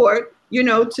afford,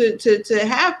 to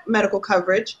have medical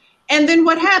coverage. And then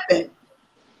what happened?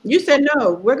 You said,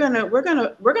 no, we're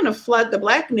gonna flood the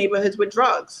Black neighborhoods with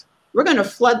drugs. We're gonna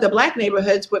flood the Black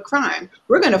neighborhoods with crime.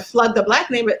 We're gonna flood the Black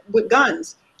neighborhood with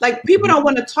guns. Like, people don't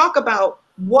want to talk about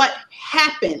what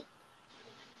happened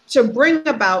to bring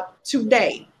about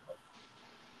today.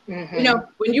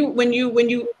 When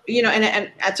you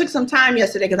and I took some time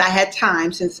yesterday because I had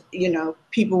time, since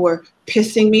people were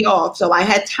pissing me off, so I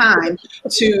had time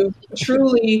to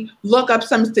truly look up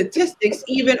some statistics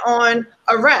even on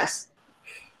arrests.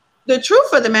 The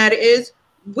truth of the matter is,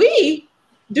 we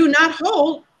do not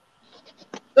hold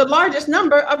the largest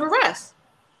number of arrests.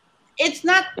 It's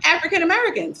not African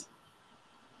Americans.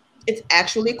 It's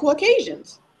actually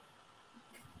Caucasians.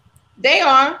 They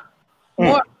are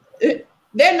more,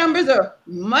 their numbers are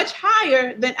much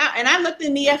higher than, and I looked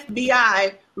in the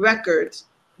FBI records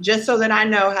just so that I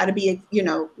know how to be,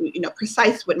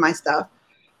 precise with my stuff.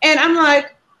 And I'm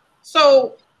like,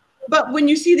 but when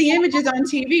you see the images on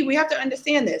TV, we have to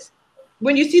understand this.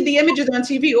 When you see the images on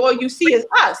TV, all you see is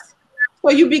us.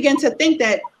 So you begin to think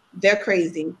that they're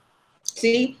crazy.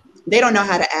 See, they don't know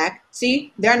how to act.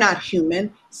 See, they're not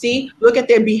human. See, look at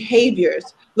their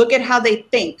behaviors. Look at how they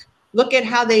think. Look at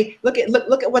how they look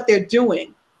at what they're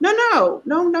doing. No.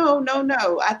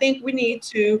 I think we need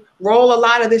to roll a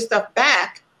lot of this stuff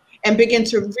back and begin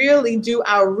to really do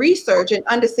our research and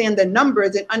understand the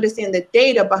numbers and understand the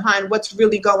data behind what's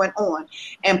really going on.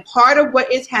 And part of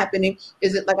what is happening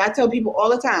is that, like I tell people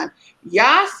all the time,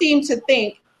 y'all seem to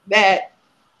think that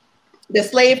the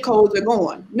slave codes are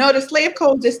gone. No, the slave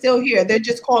codes are still here. They're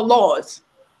just called laws.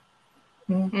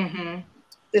 Mm-hmm.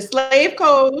 The slave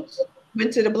codes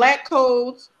went to the Black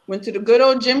codes, went to the good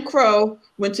old Jim Crow,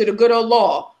 went to the good old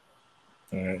law.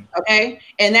 Mm-hmm. Okay?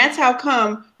 And that's how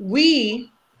come we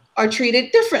are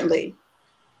treated differently.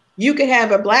 You could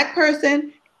have a Black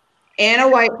person and a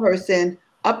white person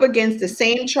up against the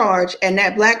same charge, and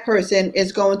that Black person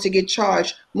is going to get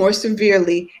charged more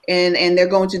severely, and they're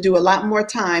going to do a lot more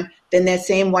time than that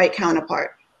same white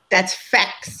counterpart. That's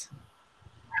facts.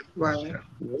 Right.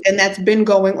 And that's been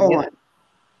going on. Yeah.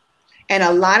 And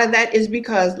a lot of that is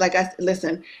because,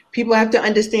 listen, people have to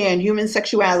understand human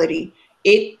sexuality.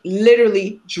 It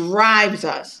literally drives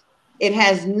us. It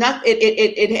has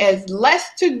it has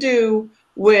less to do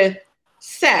with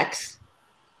sex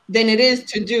than it is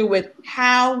to do with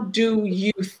how do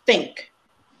you think?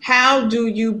 How do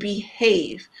you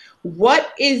behave?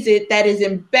 What is it that is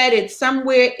embedded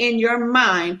somewhere in your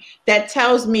mind that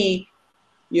tells me,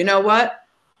 you know what?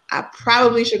 I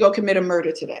probably should go commit a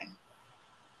murder today.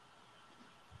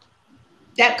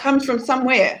 That comes from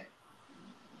somewhere.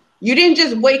 You didn't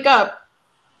just wake up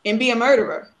and be a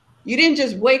murderer. You didn't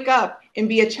just wake up and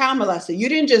be a child molester. You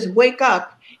didn't just wake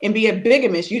up and be a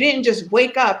bigamist. You didn't just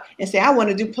wake up and say, I want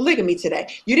to do polygamy today.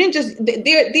 You didn't just,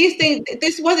 these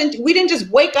things, we didn't just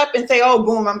wake up and say, oh,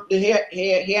 boom, I'm here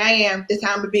I am, this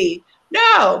time to be.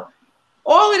 No,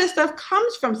 all of this stuff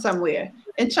comes from somewhere.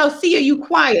 And Chelsea, you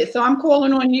quiet, so I'm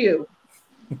calling on you.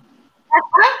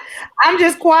 I'm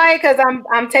just quiet because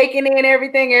I'm taking in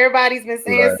everything. Everybody's been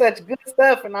saying such good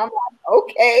stuff, and I'm like,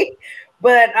 okay.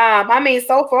 But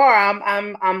so far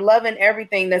I'm loving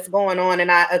everything that's going on,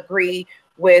 and I agree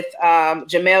with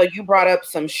Jamel. You brought up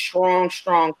some strong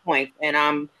points, and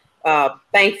I'm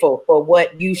thankful for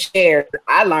what you shared.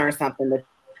 I learned something that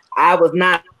I was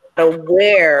not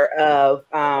aware of.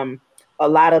 A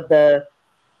lot of the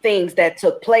things that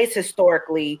took place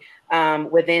historically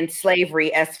within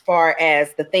slavery, as far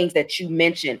as the things that you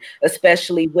mentioned,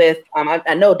 especially with,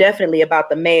 I know definitely about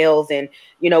the males, and,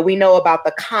 we know about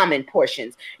the common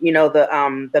portions,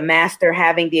 the master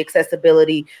having the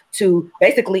accessibility to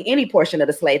basically any portion of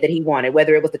the slave that he wanted,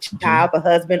 whether it was the child, the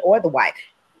husband, or the wife.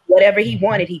 Whatever he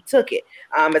wanted, he took it.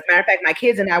 As a matter of fact, my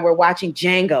kids and I were watching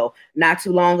Django not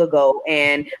too long ago,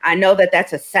 and I know that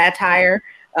that's a satire.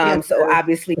 So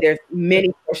obviously there's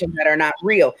many portions that are not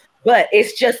real, but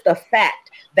it's just the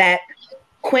fact that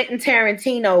Quentin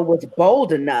Tarantino was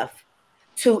bold enough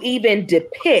to even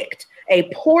depict a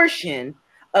portion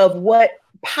of what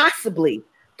possibly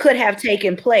could have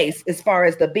taken place, as far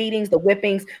as the beatings, the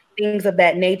whippings, things of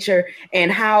that nature, and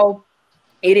how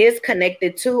it is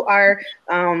connected to our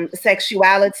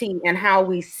sexuality and how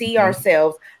we see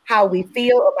ourselves, how we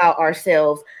feel about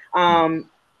ourselves.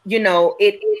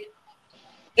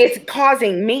 It's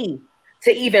causing me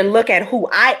to even look at who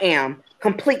I am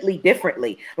completely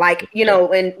differently. Like,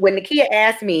 when Nakia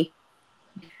asked me,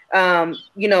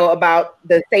 about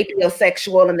the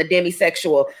sapiosexual and the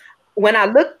demisexual, when I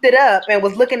looked it up and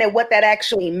was looking at what that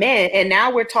actually meant, and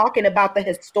now we're talking about the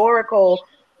historical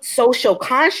social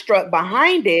construct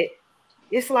behind it,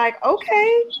 it's like,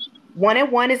 okay, 1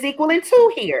 and 1 is equaling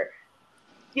 2 here.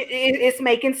 It's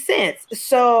making sense.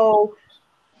 So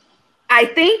I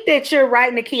think that you're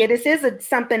right, Nakia. This is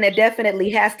something that definitely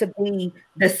has to be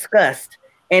discussed,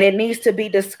 and it needs to be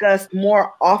discussed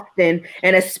more often,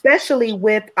 and especially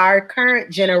with our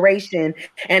current generation,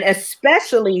 and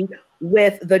especially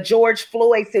with the George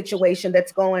Floyd situation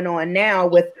that's going on now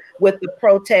with the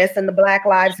protests and the Black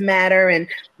Lives Matter and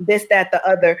this, that, the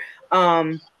other.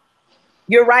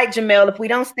 You're right, Jamel. If we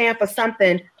don't stand for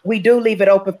something, we do leave it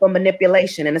open for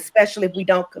manipulation, and especially if we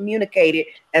don't communicate it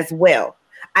as well.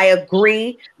 I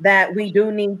agree that we do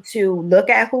need to look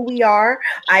at who we are.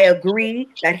 I agree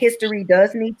that history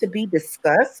does need to be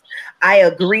discussed. I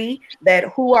agree that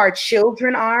who our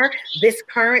children are, this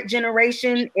current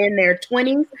generation in their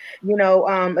 20s,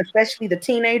 especially the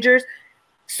teenagers,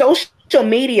 social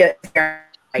media is there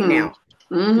right now.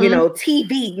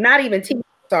 TV, not even TV,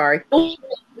 sorry, social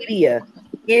media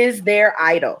is their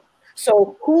idol.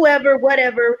 So whoever,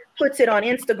 whatever puts it on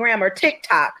Instagram or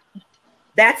TikTok,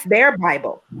 that's their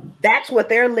Bible. That's what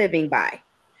they're living by.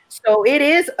 So it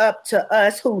is up to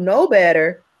us who know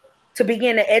better to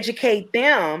begin to educate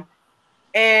them.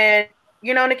 And,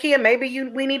 Nakia, maybe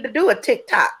we need to do a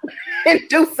TikTok and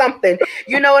do something.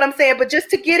 You know what I'm saying? But just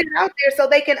to get it out there so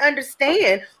they can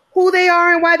understand who they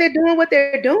are and why they're doing what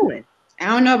they're doing. I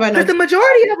don't know about because the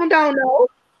majority of them don't know.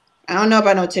 I don't know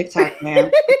about no TikTok,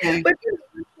 man. Okay. But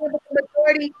the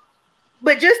majority.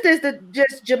 But just as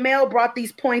Jamel brought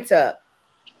these points up,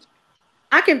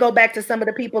 I can go back to some of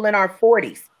the people in our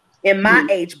 40s in my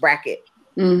age bracket.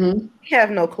 We have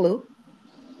no clue.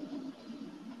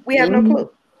 We have no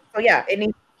clue. So yeah, it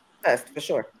needs us for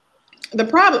sure. The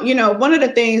problem, one of the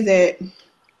things that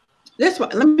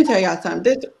let me tell y'all something.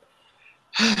 This,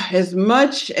 as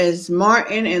much as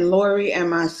Martin and Lori and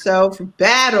myself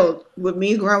battled with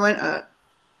me growing up,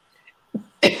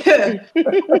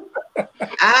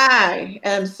 I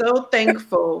am so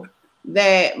thankful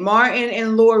that Martin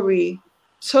and Lori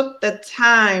took the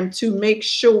time to make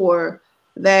sure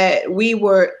that we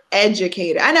were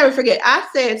educated. I never forget, I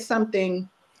said something,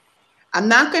 I'm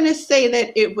not going to say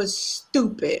that it was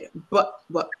stupid, but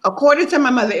according to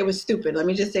my mother, it was stupid. Let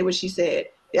me just say what she said.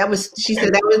 She said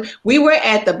we were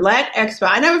at the Black Expo.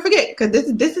 I never forget, because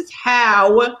this is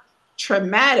how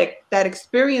traumatic that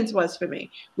experience was for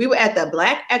me. We were at the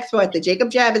Black Expo at the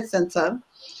Jacob Javits Center.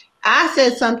 I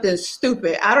said something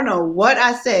stupid. I don't know what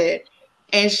I said.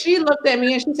 And she looked at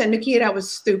me and she said, Nakia, that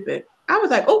was stupid. I was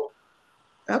like, oh,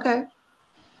 okay.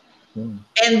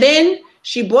 And then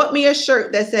she bought me a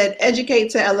shirt that said, educate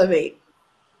to elevate.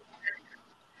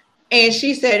 And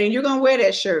she said, and you're going to wear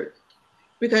that shirt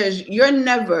because you're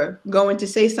never going to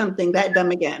say something that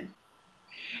dumb again.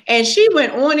 And she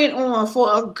went on and on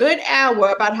for a good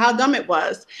hour about how dumb it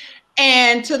was.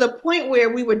 And to the point where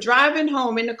we were driving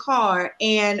home in the car,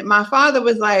 and my father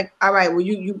was like, all right, well,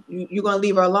 you're going to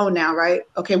leave her alone now, right?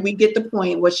 Okay, we get the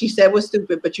point. What she said was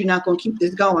stupid, but you're not going to keep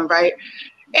this going, right?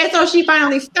 And so she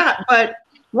finally stopped. But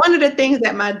one of the things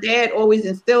that my dad always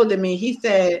instilled in me, he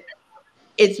said,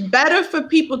 it's better for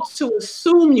people to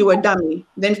assume you're a dummy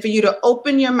than for you to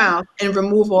open your mouth and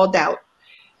remove all doubt.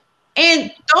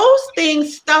 And those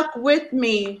things stuck with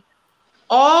me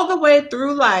all the way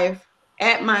through life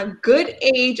at my good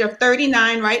age of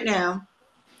 39 right now,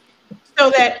 so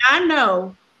that I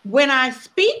know when I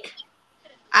speak,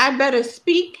 I better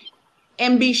speak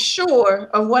and be sure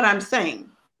of what I'm saying.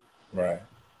 Right.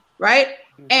 Right?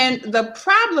 And the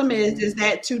problem is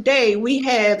that today we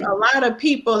have a lot of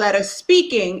people that are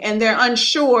speaking and they're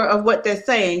unsure of what they're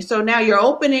saying. So now you're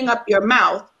opening up your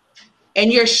mouth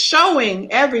and you're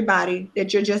showing everybody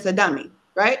that you're just a dummy,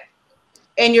 right?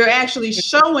 And you're actually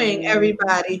showing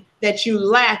everybody that you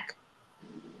lack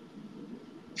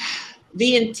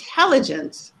the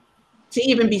intelligence to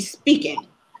even be speaking,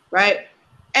 right?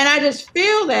 And I just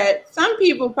feel that some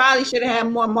people probably should have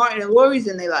had more Martin and Lori's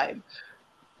in their life,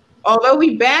 although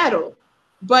we battled,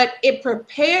 but it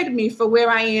prepared me for where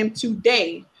I am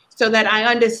today so that I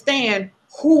understand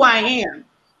who I am.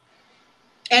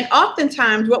 And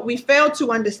oftentimes what we fail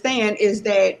to understand is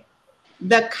that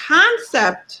the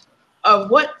concept of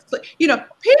what,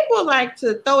 people like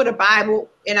to throw the Bible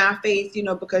in our face,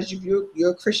 because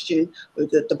you're a Christian,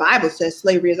 the Bible says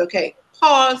slavery is okay.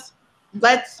 Pause.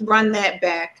 Let's run that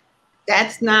back.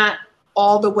 That's not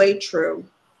all the way true.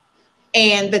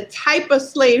 And the type of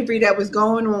slavery that was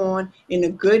going on in the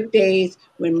good days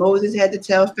when Moses had to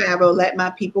tell Pharaoh, let my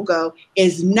people go,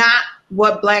 is not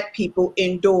what Black people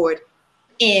endured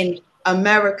in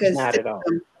America's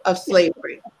system of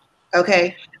slavery.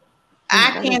 Okay.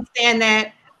 I can't stand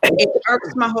that. It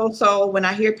irks my whole soul when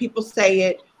I hear people say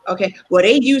it. Okay. Well,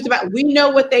 we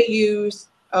know what they use.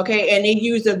 Okay. And they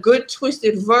use a good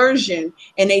twisted version,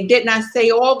 and they did not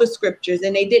say all the scriptures,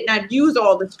 and they did not use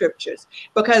all the scriptures,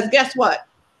 because guess what?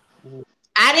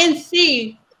 I didn't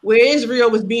see where Israel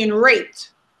was being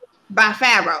raped by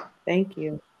Pharaoh. Thank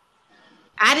you.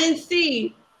 I didn't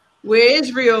see where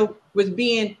Israel was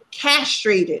being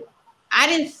castrated. I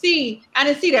didn't see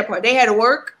that part. They had to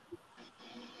work.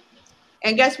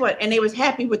 And guess what? And they was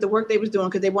happy with the work they was doing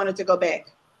because they wanted to go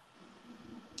back.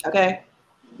 Okay.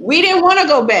 We didn't want to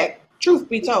go back, truth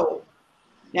be told.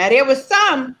 Now there was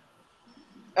some,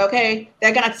 okay,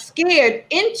 that got scared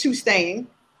into staying,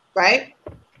 right?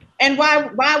 And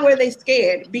why were they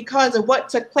scared? Because of what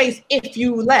took place if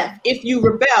you left, if you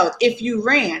rebelled, if you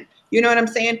ran. You know what I'm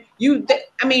saying?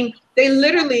 They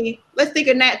literally, let's think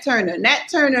of Nat Turner. Nat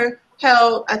Turner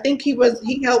held, I think he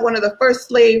held one of the first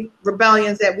slave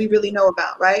rebellions that we really know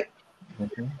about, right?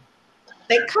 Mm-hmm.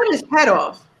 They cut his head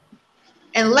off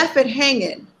and left it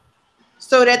hanging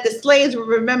so that the slaves will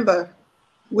remember,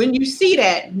 when you see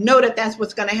that, know that that's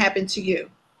what's going to happen to you,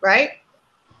 right?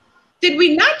 Did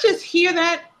we not just hear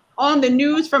that on the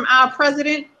news from our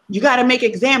president? You got to make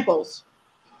examples.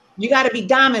 You got to be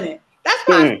dominant. That's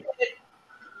why I said,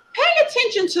 pay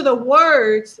attention to the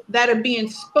words that are being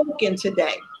spoken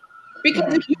today.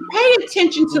 Because if you pay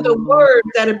attention to the words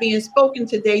that are being spoken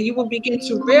today, you will begin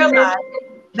to realize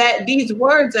that these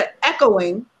words are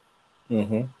echoing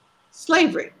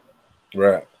slavery.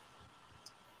 Right.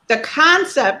 The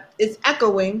concept is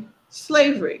echoing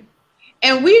slavery.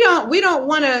 And we don't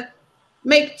want to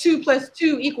make 2 +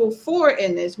 2 = 4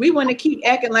 in this. We want to keep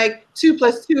acting like 2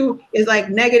 + 2 is like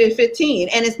 -15.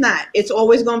 And it's not. It's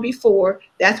always going to be 4.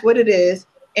 That's what it is.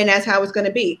 And that's how it's going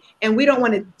to be. And we don't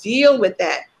want to deal with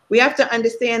that. We have to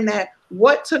understand that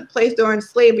what took place during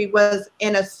slavery was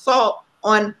an assault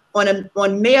on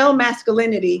male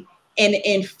masculinity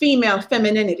and female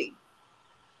femininity.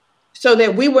 So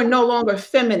that we were no longer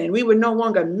feminine. We were no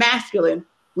longer masculine.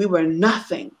 We were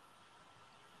nothing.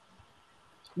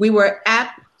 We were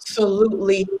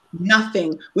absolutely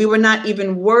nothing. We were not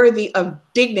even worthy of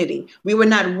dignity. We were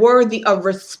not worthy of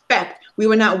respect. We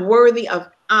were not worthy of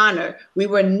honor. We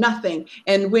were nothing.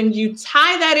 And when you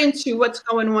tie that into what's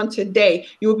going on today,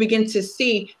 you will begin to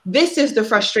see this is the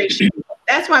frustration.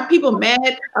 That's why people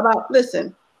mad about,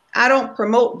 listen, I don't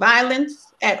promote violence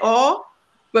at all,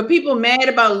 but people mad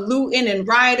about looting and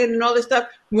rioting and all this stuff.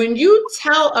 When you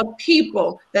tell a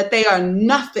people that they are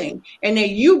nothing and that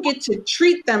you get to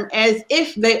treat them as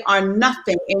if they are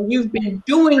nothing, and you've been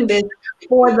doing this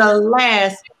for the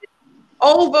last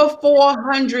over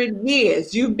 400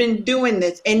 years, you've been doing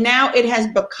this, and now it has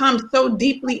become so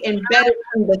deeply embedded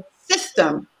in the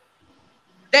system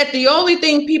that the only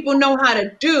thing people know how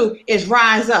to do is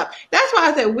rise up. That's why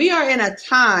I said we are in a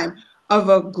time of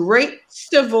a great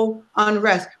civil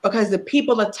unrest because the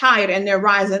people are tired and they're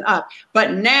rising up.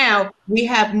 But now we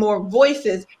have more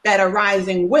voices that are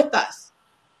rising with us.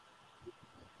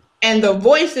 And the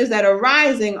voices that are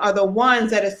rising are the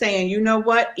ones that are saying, you know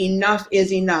what? Enough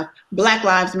is enough. Black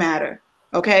Lives Matter.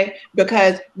 Okay?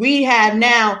 Because we have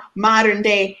now modern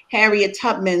day Harriet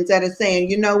Tubmans that are saying,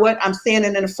 you know what? I'm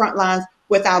standing in the front lines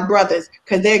with our brothers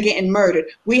because they're getting murdered.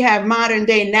 We have modern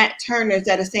day Nat Turners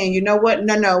that are saying, you know what?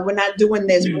 No, we're not doing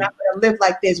this. We're not going to live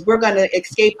like this. We're going to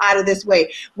escape out of this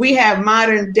way. We have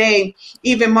modern day,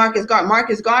 even Marcus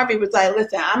Garvey was like,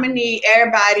 listen, I'm going to need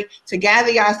everybody to gather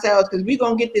yourselves because we're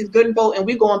going to get this good vote and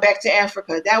we're going back to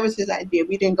Africa. That was his idea.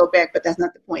 We didn't go back, but that's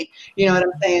not the point. You know what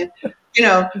I'm saying? You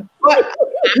know, but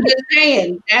I'm just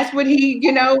saying that's what he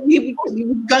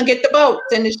was gonna get the boats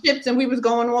and the ships, and we was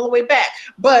going all the way back.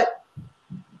 But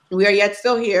we are yet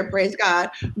still here, praise God.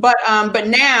 But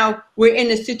now we're in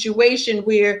a situation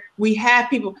where we have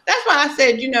people. That's why I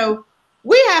said,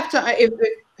 we have to. If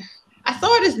I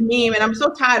saw this meme, and I'm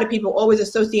so tired of people always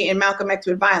associating Malcolm X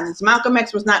with violence. Malcolm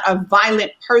X was not a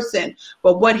violent person,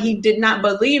 but what he did not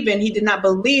believe in, he did not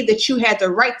believe that you had the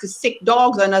right to sick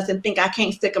dogs on us and think I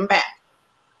can't stick them back.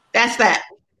 That's that.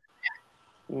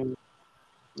 Yeah.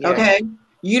 Okay?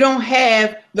 You don't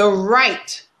have the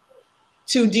right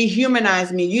to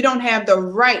dehumanize me. You don't have the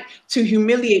right to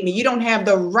humiliate me. You don't have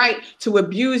the right to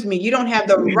abuse me. You don't have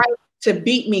the right to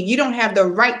beat me. You don't have the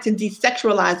right to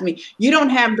desexualize me. You don't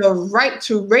have the right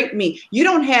to rape me. You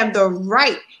don't have the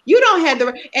right. You don't have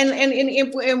the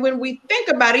and when we think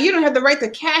about it, you don't have the right to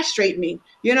castrate me.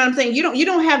 You know what I'm saying? You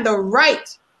don't have the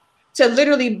right to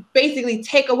literally basically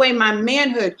take away my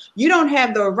manhood. You don't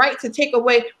have the right to take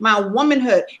away my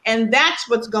womanhood. And that's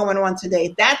what's going on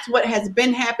today. That's what has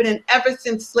been happening ever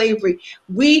since slavery.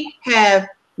 We have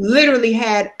literally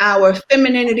had our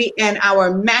femininity and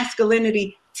our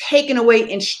masculinity taken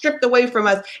away and stripped away from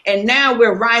us. And now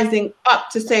we're rising up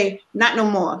to say, not no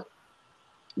more.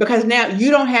 Because now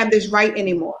you don't have this right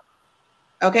anymore.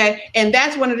 Okay? And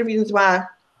that's one of the reasons why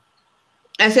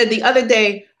I said the other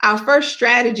day, our first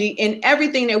strategy in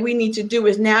everything that we need to do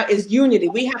is unity.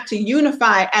 We have to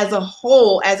unify as a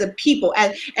whole, as a people.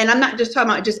 And I'm not just talking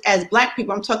about just as Black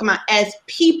people. I'm talking about as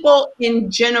people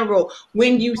in general.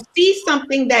 When you see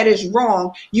something that is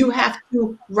wrong, you have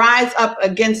to rise up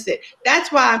against it.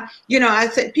 That's why, I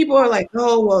said people are like,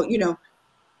 oh, well,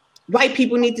 white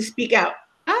people need to speak out.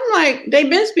 I'm like,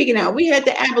 they've been speaking out. We had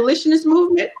the abolitionist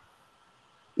movement.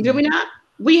 Did we not?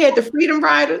 We had the Freedom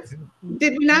Riders.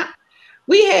 Did we not?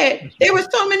 There were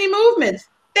so many movements.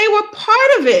 They were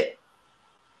part of it.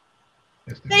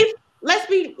 Let's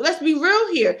be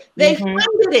real here. They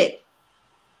funded it.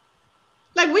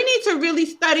 Like, we need to really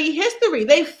study history.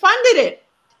 They funded it.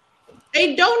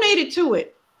 They donated to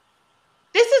it.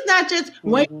 This is not just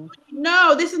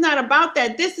no, this is not about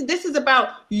that. This is about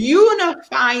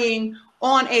unifying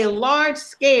on a large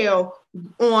scale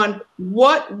on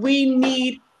what we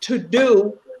need to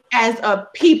do as a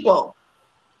people.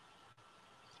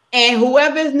 And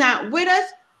whoever is not with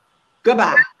us,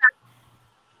 goodbye.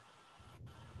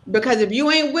 Because if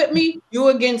you ain't with me,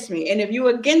 you're against me. And if you're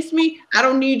against me, I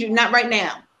don't need you, not right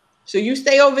now. So you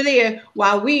stay over there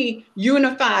while we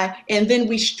unify and then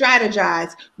we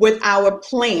strategize with our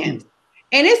plans.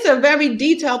 And it's a very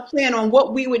detailed plan on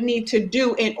what we would need to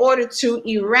do in order to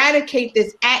eradicate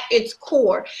this at its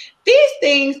core. These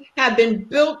things have been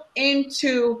built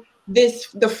into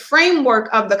the framework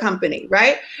of the company,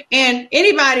 right? And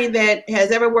anybody that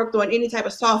has ever worked on any type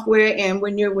of software, and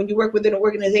when you work within an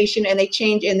organization and they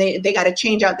change and they got to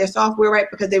change out their software, right?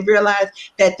 Because they realize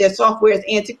that their software is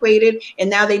antiquated and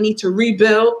now they need to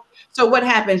rebuild. So what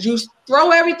happens? You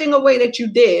throw everything away that you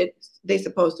did. They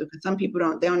supposed to, because some people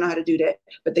they don't know how to do that,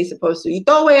 but they supposed to. You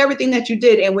throw away everything that you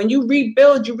did, and when you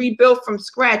rebuild from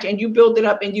scratch, and you build it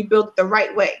up and you build it the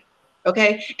right way.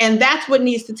 Okay, and that's what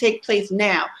needs to take place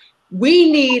now.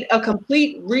 We need a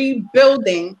complete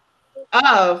rebuilding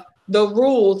of the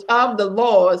rules, of the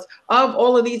laws, of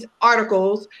all of these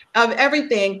articles, of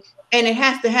everything, and it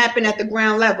has to happen at the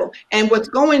ground level. And what's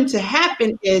going to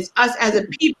happen is us as a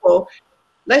people.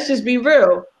 Let's just be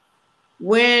real.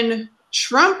 When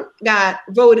Trump got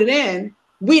voted in,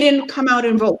 we didn't come out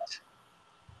and vote.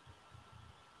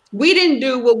 We didn't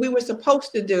do what we were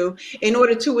supposed to do in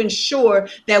order to ensure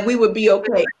that we would be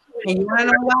okay. And you want to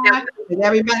know why? Because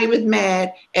everybody was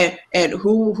mad at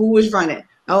who was running.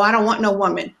 Oh, I don't want no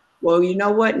woman. Well, you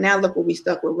know what? Now look what we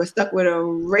stuck with. We're stuck with a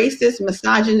racist,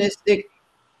 misogynistic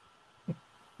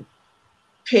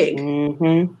pig.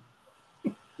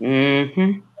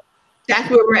 That's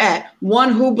where we're at.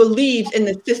 One who believes in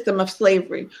the system of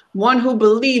slavery. One who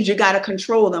believes you got to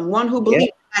control them. One who believes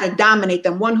you got to dominate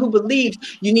them. One who believes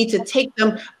you need to take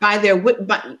them by their whip.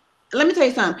 But let me tell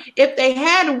you something. If they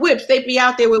had whips, they'd be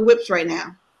out there with whips right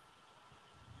now.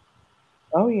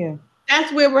 Oh, yeah.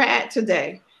 That's where we're at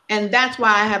today. And that's why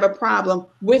I have a problem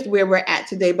with where we're at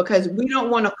today, because we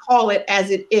don't want to call it as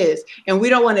it is. And we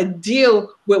don't want to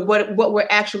deal with what we're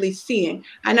actually seeing.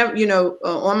 I never,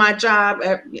 on my job,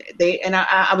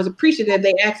 I was appreciative.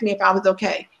 They asked me if I was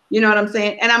okay. You know what I'm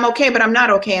saying? And I'm okay, but I'm not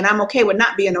okay. And I'm okay with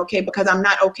not being okay because I'm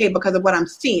not okay because of what I'm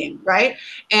seeing, right?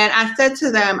 And I said to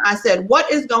them, I said,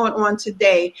 what is going on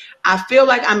today? I feel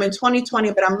like I'm in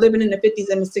 2020, but I'm living in the 50s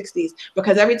and the 60s,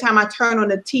 because every time I turn on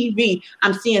the TV,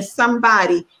 I'm seeing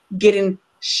somebody getting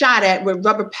shot at with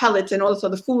rubber pellets and all this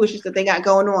other foolishness that they got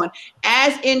going on,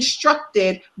 as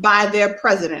instructed by their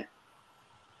president.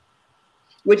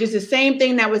 Which is the same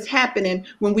thing that was happening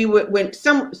when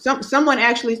someone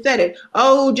actually said it.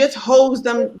 Oh, just hose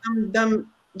them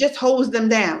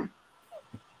down.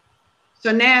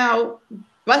 So now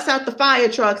bust out the fire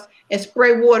trucks and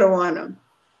spray water on them.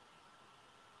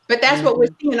 But that's what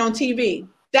we're seeing on TV.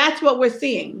 That's what we're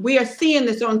seeing. We are seeing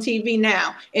this on TV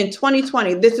now in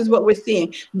 2020. This is what we're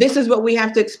seeing. This is what we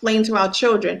have to explain to our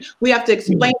children. We have to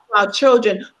explain to our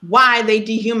children why they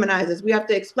dehumanize us. We have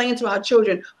to explain to our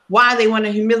children why they want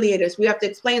to humiliate us. We have to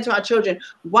explain to our children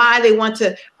why they want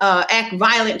to act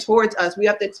violent towards us. We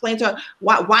have to explain to them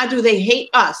why do they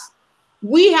hate us.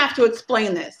 We have to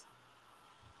explain this.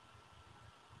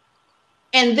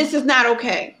 And this is not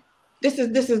okay. This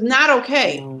is not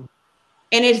okay.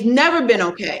 And it's never been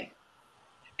okay.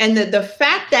 And the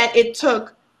fact that it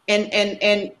took,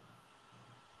 and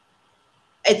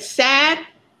it's sad,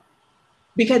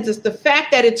 because it's the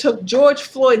fact that it took George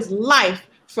Floyd's life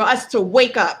for us to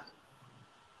wake up.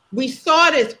 We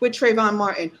saw this with Trayvon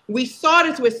Martin. We saw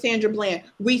this with Sandra Bland.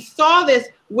 We saw this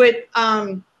with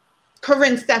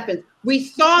Corinne Stephens. We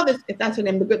saw this, if that's her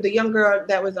name, the young girl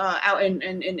that was out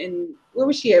in where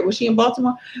was she at? Was she in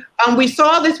Baltimore? We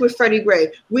saw this with Freddie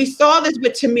Gray. We saw this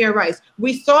with Tamir Rice.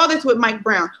 We saw this with Mike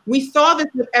Brown. We saw this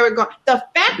with Eric Garner. The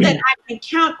fact that I can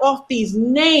count off these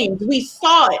names, we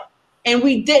saw it. And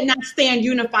we did not stand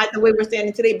unified the way we're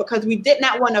standing today, because we did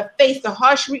not want to face the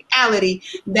harsh reality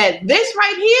that this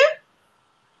right here,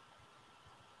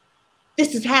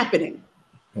 this is happening.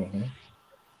 Mm-hmm.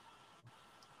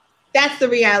 That's the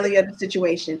reality of the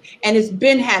situation. And it's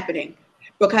been happening,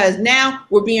 because now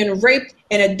we're being raped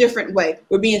in a different way.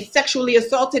 We're being sexually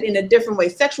assaulted in a different way.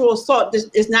 Sexual assault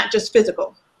is not just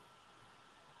physical.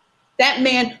 That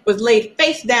man was laid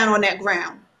face down on that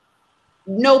ground.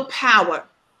 No power.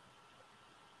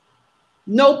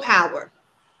 No power.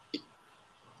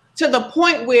 To the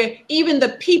point where even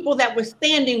the people that were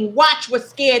standing watch were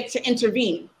scared to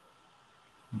intervene.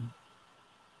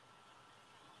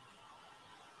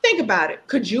 Think about it.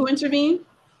 Could you intervene?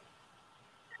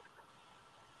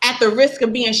 At the risk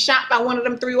of being shot by one of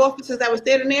them 3 officers that was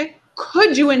standing there?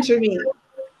 Could you intervene?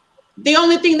 The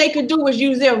only thing they could do was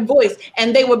use their voice.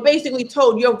 And they were basically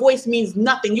told, your voice means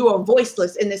nothing. You are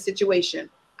voiceless in this situation.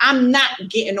 I'm not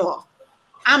getting off.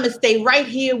 I'm going to stay right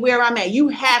here where I'm at. You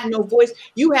have no voice.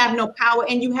 You have no power.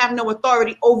 And you have no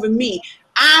authority over me.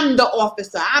 I'm the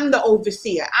officer. I'm the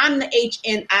overseer. I'm the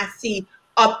HNIC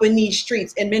up in these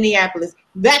streets in Minneapolis.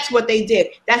 That's what they did.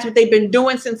 That's what they've been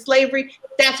doing since slavery.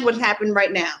 That's what's happened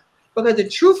right now. Because the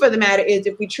truth of the matter is,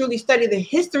 if we truly study the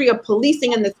history of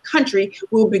policing in this country,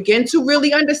 we'll begin to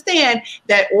really understand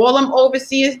that all them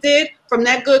overseers did, from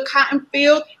that good cotton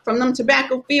field, from them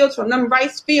tobacco fields, from them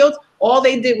rice fields, all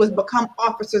they did was become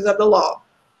officers of the law.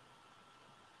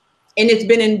 And it's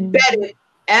been embedded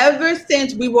ever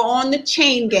since we were on the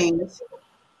chain gangs.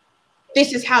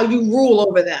 This is how you rule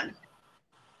over them.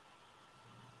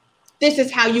 This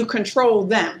is how you control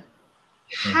them.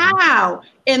 How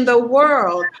in the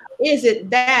world is it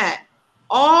that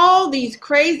all these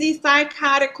crazy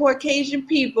psychotic Caucasian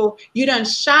people, you done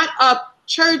shot up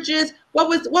churches? What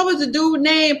was the dude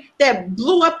name that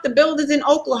blew up the buildings in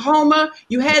Oklahoma?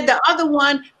 You had the other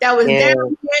one that was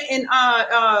down here in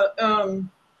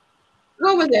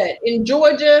what was that, in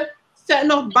Georgia, setting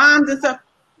off bombs and stuff.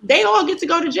 They all get to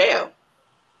go to jail.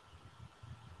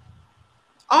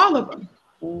 All of them.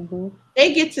 Mm-hmm.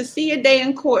 They get to see a day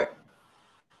in court.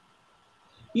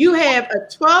 You have a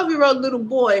 12-year-old little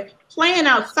boy playing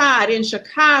outside in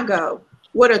Chicago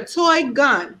with a toy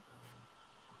gun,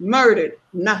 murdered,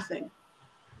 nothing.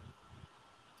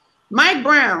 Mike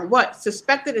Brown,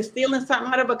 suspected of stealing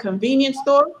something out of a convenience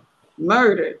store,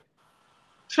 murdered.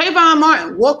 Trayvon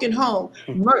Martin walking home,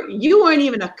 murdered. You weren't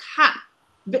even a cop,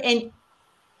 and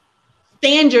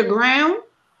stand your ground.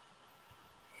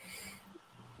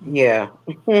 Yeah.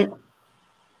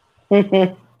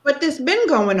 But this been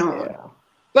going on. Yeah.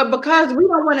 But because we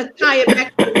don't want to tie it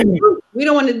back to the root, we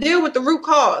don't want to deal with the root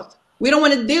cause. We don't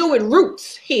want to deal with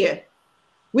roots here.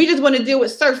 We just want to deal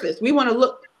with surface. We want to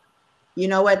look, you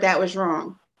know what, that was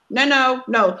wrong.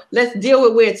 No. Let's deal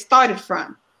with where it started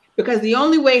from. Because the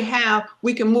only way how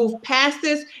we can move past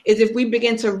this is if we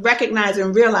begin to recognize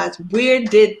and realize, where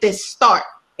did this start?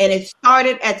 And it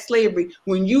started at slavery,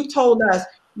 when you told us,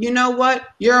 you know what,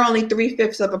 you're only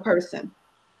 3/5 of a person.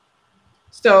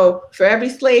 So for every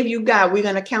slave you got, we're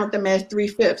going to count them as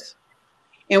 3/5.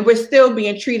 And we're still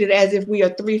being treated as if we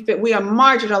are 3/5. We are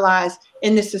marginalized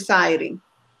in this society.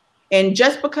 And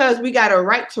just because we got a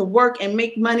right to work and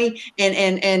make money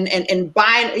and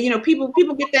buy, you know, people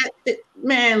get that,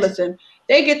 man, listen,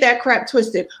 they get that crap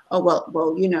twisted. Oh,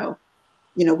 well,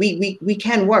 we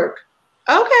can work.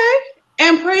 Okay.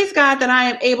 And praise God that I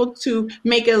am able to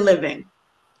make a living.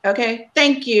 Okay.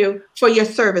 Thank you for your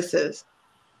services.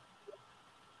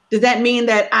 Does that mean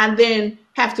that I then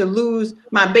have to lose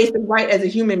my basic right as a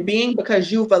human being because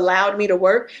you've allowed me to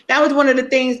work? That was one of the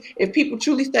things, if people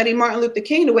truly study Martin Luther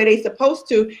King the way they're supposed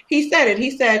to, he said it. He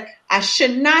said, I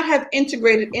should not have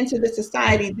integrated into the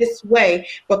society this way,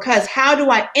 because how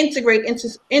do I integrate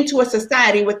into a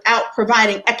society without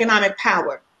providing economic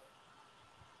power?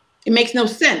 It makes no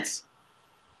sense.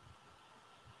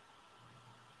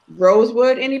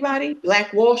 Rosewood, anybody?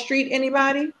 Black Wall Street,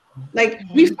 anybody? Like,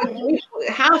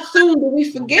 how soon do we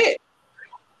forget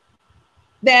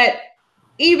that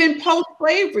even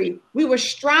post-slavery, we were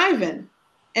striving,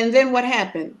 and then what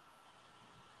happened?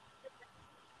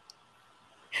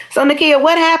 So, Nakia,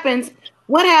 what happens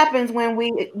when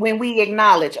we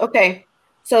acknowledge? Okay,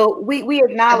 so we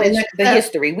acknowledge the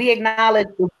history. We acknowledge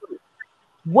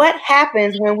what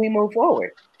happens when we move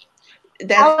forward.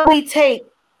 How do we take?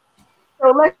 So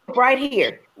let's right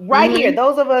here.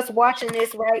 Those of us watching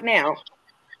this right now,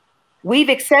 we've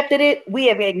accepted it. We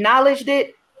have acknowledged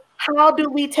it. How do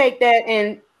we take that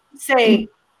and say,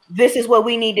 this is what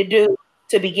we need to do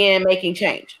to begin making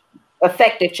change,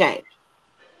 effective change?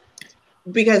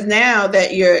 Because now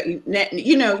that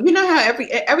you know how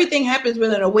everything happens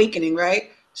with an awakening,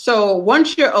 right? So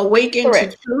once you're awakened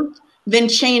to truth, then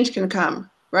change can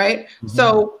come, right? Mm-hmm.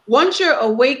 So once you're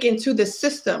awakened to the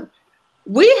system,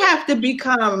 we have to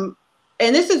become,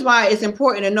 and this is why it's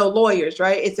important to know lawyers,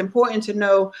 right? It's important to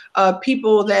know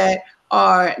people that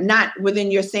are not within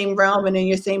your same realm and in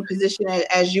your same position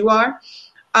as you are.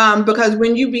 Because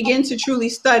when you begin to truly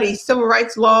study civil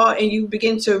rights law and you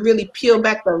begin to really peel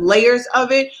back the layers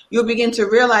of it, you'll begin to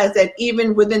realize that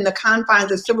even within the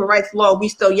confines of civil rights law, we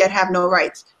still yet have no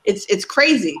rights. It's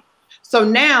crazy. So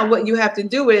now what you have to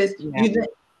do is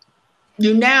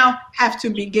you now have to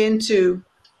begin to,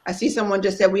 I see someone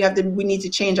just said we need to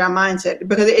change our mindset,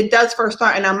 because it does first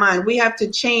start in our mind. We have to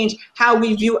change how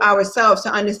we view ourselves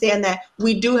to understand that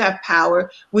we do have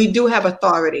power, we do have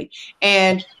authority.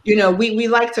 And we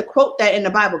like to quote that in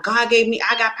the Bible, God gave me,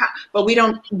 I got power, but we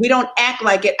don't act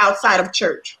like it outside of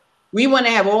church. We want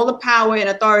to have all the power and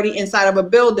authority inside of a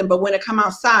building, but when it come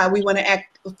outside, we want to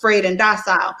act afraid and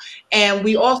docile. And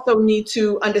we also need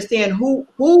to understand who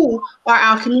are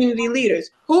our community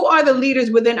leaders. Who are the leaders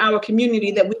within our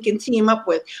community that we can team up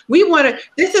with?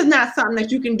 This is not something that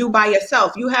you can do by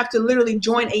yourself. You have to literally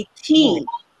join a team.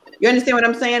 You understand what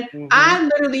I'm saying? Mm-hmm. I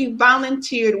literally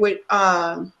volunteered with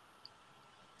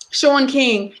Sean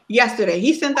King yesterday.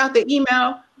 He sent out the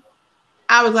email.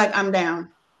 I was like, I'm down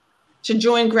to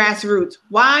join grassroots.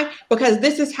 Why? Because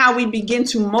this is how we begin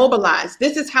to mobilize.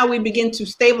 This is how we begin to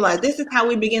stabilize. This is how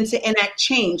we begin to enact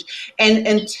change. And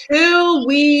until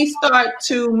we start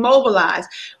to mobilize,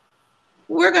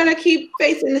 we're going to keep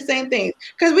facing the same things.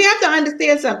 Because we have to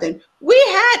understand something. We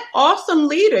had awesome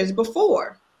leaders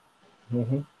before.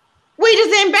 Mm-hmm. We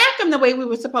just didn't back them the way we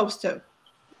were supposed to.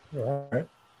 Right.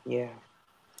 Yeah.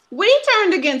 We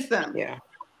turned against them. Yeah.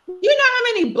 You know how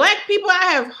many Black people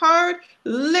I have heard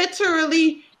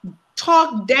literally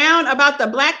talk down about the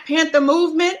Black Panther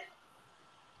movement?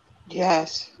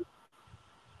 Yes.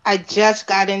 I just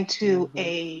got into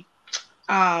a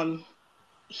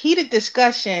heated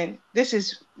discussion. This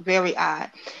is very odd.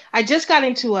 I just got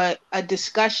into a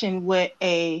discussion with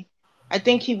I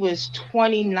think he was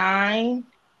 29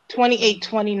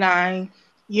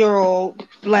 year old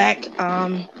Black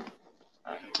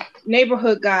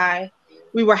neighborhood guy.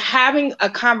 We were having a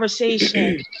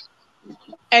conversation,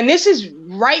 and this is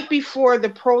right before the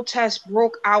protest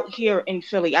broke out here in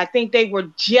Philly. I think they were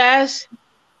just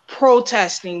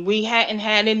protesting. We hadn't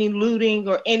had any looting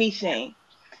or anything.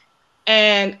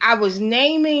 And I was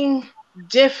naming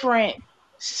different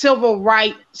civil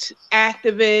rights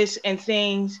activists and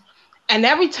things. And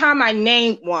every time I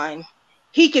named one,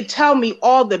 he could tell me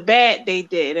all the bad they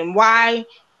did and why,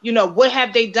 what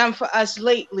have they done for us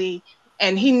lately?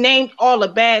 And he named all the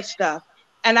bad stuff.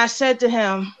 And I said to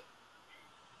him,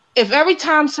 if every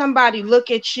time somebody look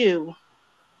at you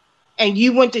and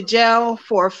you went to jail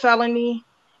for a felony,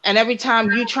 and every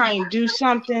time you try and do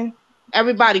something,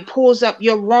 everybody pulls up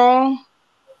you're wrong,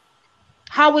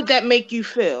 how would that make you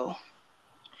feel?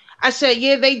 I said,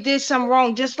 yeah, they did some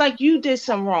wrong, just like you did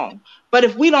some wrong. But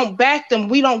if we don't back them,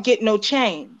 we don't get no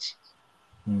change.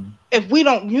 If we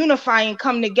don't unify and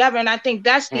come together, and I think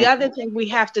that's the other thing we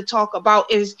have to talk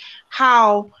about is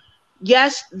how,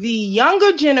 yes, the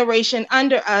younger generation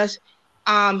under us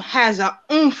has a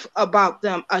oomph about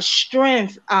them, a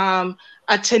strength, a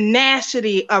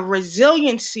tenacity, a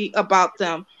resiliency about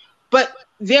them. But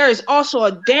there is also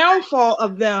a downfall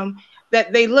of them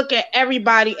that they look at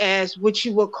everybody as what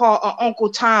you would call an Uncle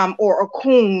Tom or a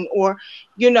coon, or,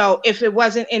 if it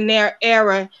wasn't in their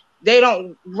era, they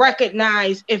don't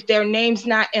recognize, if their name's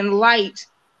not in light,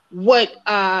 what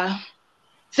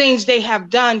things they have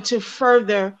done to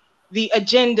further the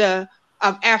agenda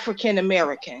of African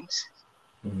Americans.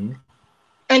 Mm-hmm.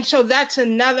 And so that's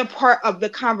another part of the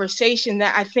conversation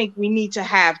that I think we need to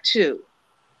have too.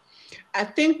 I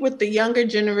think with the younger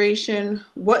generation,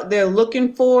 what they're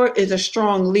looking for is a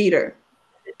strong leader.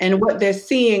 And what they're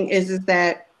seeing is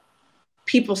that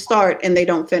people start and they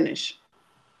don't finish.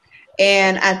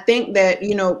 And I think that,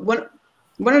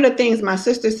 one of the things my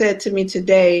sister said to me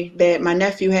today that my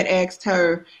nephew had asked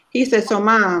her, he said, so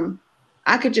Mom,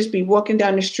 I could just be walking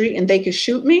down the street and they could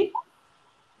shoot me.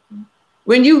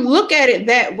 When you look at it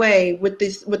that way with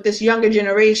this younger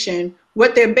generation,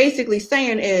 what they're basically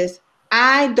saying is,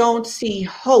 I don't see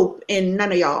hope in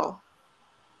none of y'all.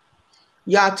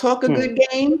 Y'all talk a good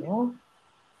game.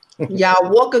 Y'all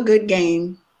walk a good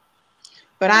game.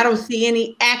 But I don't see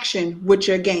any action with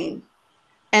your game.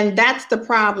 And that's the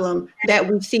problem that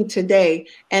we see today.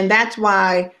 And that's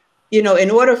why,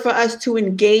 in order for us to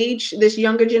engage this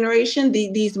younger generation,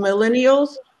 these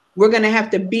millennials, we're going to have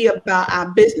to be about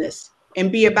our business and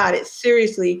be about it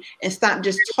seriously and stop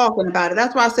just talking about it.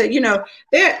 That's why I said,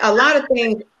 there are a lot of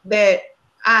things that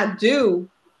I do,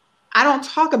 I don't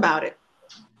talk about it,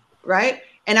 right?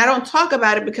 And I don't talk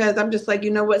about it because I'm just like,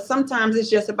 what, sometimes it's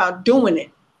just about doing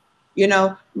it.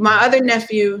 My other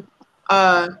nephew,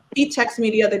 he texted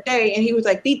me the other day and he was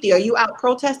like, Titi, are you out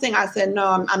protesting? I said,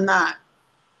 no, I'm not.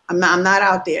 I'm not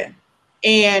out there.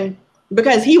 And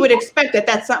because he would expect that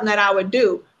that's something that I would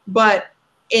do. But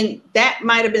that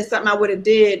might have been something I would have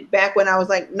did back when I was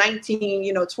like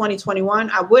 19, 20, 21,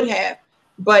 I would have.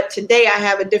 But today I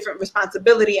have a different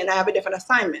responsibility and I have a different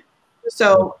assignment.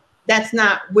 So that's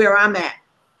not where I'm at.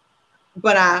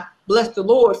 But I bless the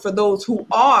Lord for those who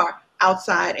are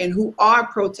outside and who are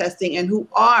protesting and who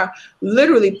are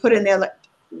literally putting their,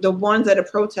 the ones that are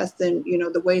protesting,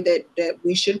 the way that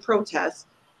we should protest.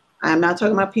 I'm not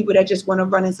talking about people that just want to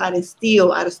run inside and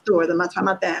steal out of stores. I'm not talking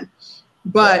about them.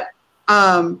 But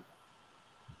I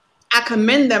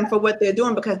commend them for what they're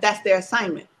doing because that's their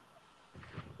assignment.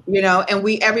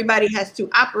 And everybody has to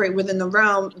operate within the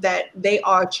realm that they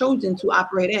are chosen to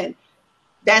operate in.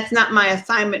 That's not my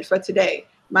assignment for today.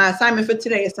 My assignment for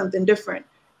today is something different.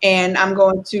 And I'm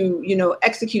going to,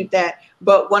 execute that.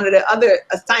 But one of the other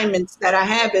assignments that I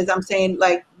have is I'm saying,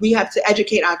 like, we have to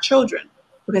educate our children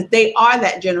because they are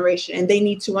that generation and they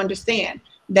need to understand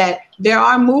that there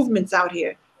are movements out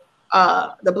here.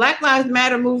 The Black Lives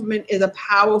Matter movement is a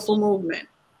powerful movement.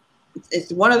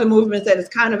 It's one of the movements that is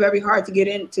kind of very hard to get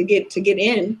in, to get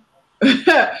in,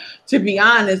 to be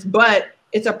honest, but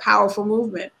it's a powerful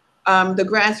movement. The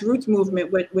grassroots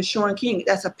movement with Shawn King,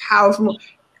 that's a powerful movement.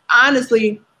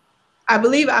 Honestly, I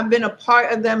believe I've been a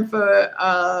part of them for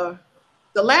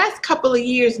the last couple of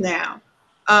years now.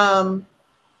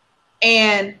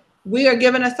 And we are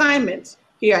given assignments.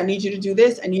 Here, I need you to do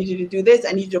this. I need you to do this.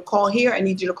 I need you to call here. I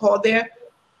need you to call there.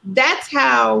 That's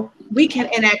how we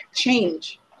can enact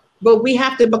change. But we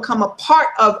have to become a part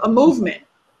of a movement.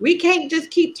 We can't just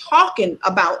keep talking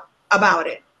about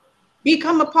it.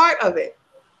 Become a part of it.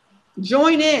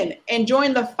 Join in and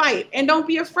join the fight. And don't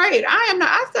be afraid.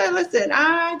 I said, listen,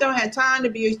 I don't have time to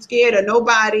be scared of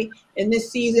nobody in this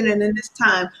season and in this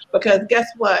time. Because guess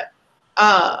what?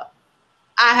 I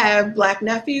have Black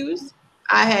nephews.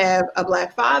 I have a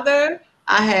Black father.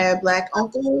 I have Black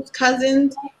uncles,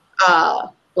 cousins,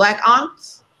 Black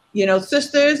aunts,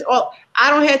 sisters. I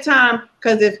don't have time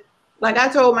because like I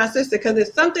told my sister, because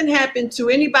if something happened to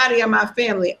anybody in my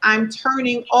family, I'm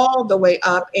turning all the way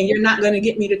up and you're not going to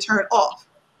get me to turn off,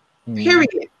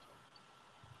 period.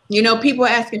 People are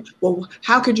asking, well,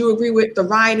 how could you agree with the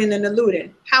rioting and the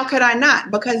looting? How could I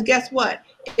not? Because guess what?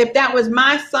 If that was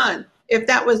my son, if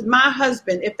that was my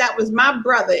husband, if that was my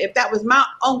brother, if that was my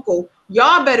uncle,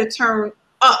 y'all better turn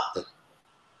up.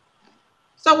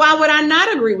 So why would I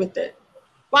not agree with it?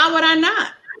 Why would I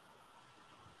not?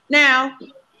 Now,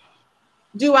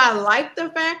 Do I like the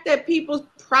fact that people's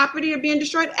property are being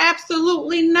destroyed?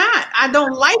 Absolutely not. I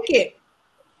don't like it.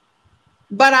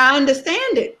 But I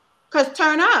understand it. Because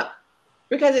turn up.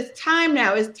 Because it's time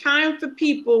now. It's time for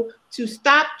people to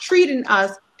stop treating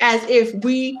us as if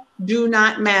we do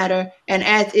not matter and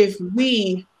as if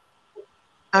we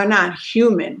are not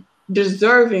human,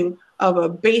 deserving of a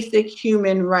basic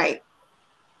human right.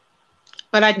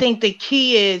 But I think the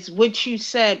key is what you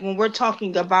said when we're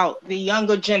talking about the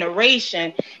younger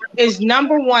generation is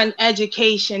number one,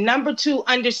 education. Number two,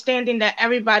 understanding that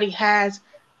everybody has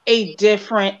a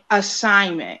different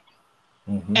assignment.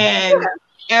 Mm-hmm. And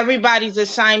everybody's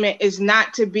assignment is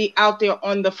not to be out there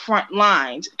on the front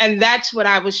lines. And that's what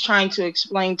I was trying to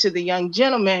explain to the young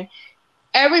gentleman.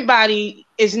 Everybody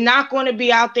is not going to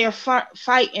be out there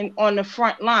fighting on the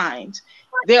front lines.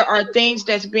 There are things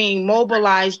that's being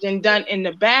mobilized and done in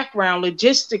the background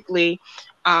logistically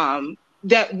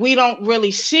that we don't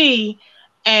really see.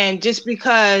 And just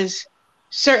because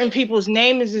certain people's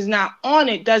names is not on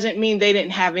it doesn't mean they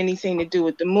didn't have anything to do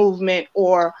with the movement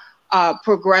or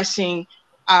progressing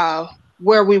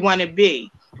where we want to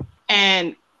be.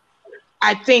 And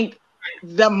I think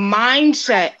the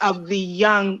mindset of the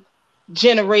young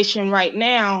generation right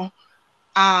now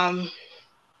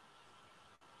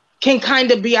can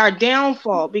kind of be our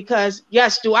downfall, because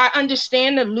yes, do I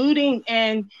understand the looting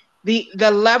and the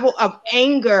level of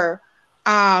anger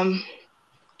and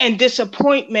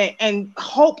disappointment and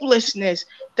hopelessness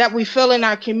that we feel in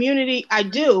our community? I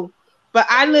do. But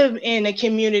I live in a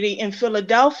community in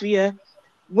Philadelphia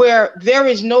where there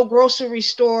is no grocery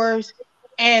stores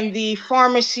and the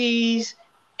pharmacies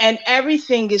and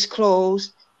everything is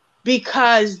closed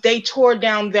because they tore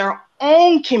down their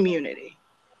own community.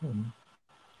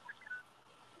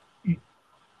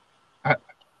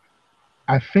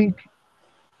 I think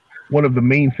one of the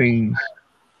main things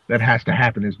that has to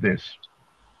happen is this.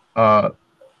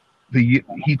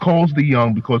 He calls the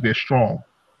young because they're strong.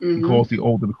 Mm-hmm. He calls the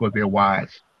older because they're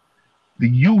wise. The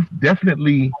youth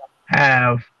definitely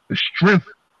have the strength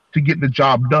to get the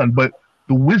job done, but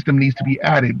the wisdom needs to be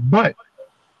added. But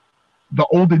the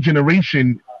older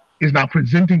generation is not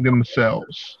presenting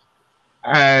themselves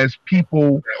as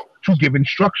people to give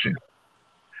instruction.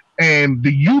 And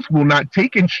the youth will not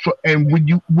take instruction. And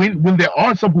when there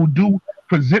are some who do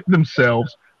present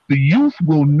themselves, the youth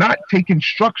will not take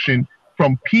instruction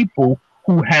from people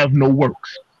who have no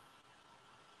works.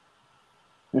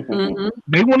 Mm-hmm.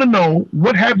 They want to know,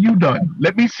 what have you done?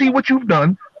 Let me see what you've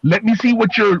done. Let me see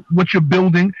what you're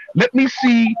building. Let me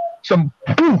see some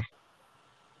proof,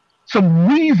 some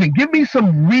reason. Give me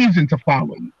some reason to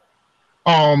follow you.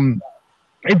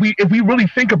 If we really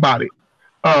think about it,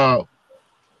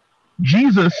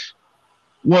 Jesus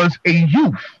was a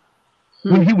youth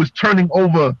when he was turning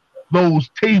over those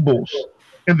tables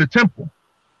in the temple.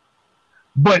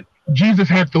 But Jesus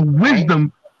had the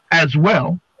wisdom as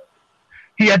well.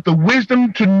 He had the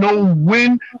wisdom to know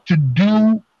when to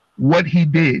do what he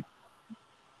did.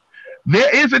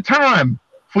 There is a time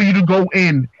for you to go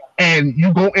in, and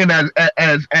you go in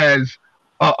as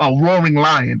a roaring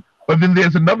lion. But then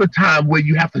there's another time where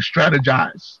you have to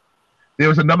strategize.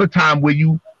 There's another time where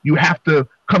you have to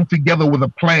come together with a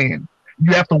plan.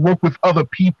 You have to work with other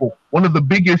people. One of the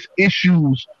biggest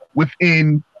issues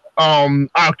within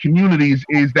our communities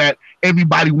is that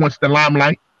everybody wants the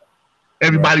limelight.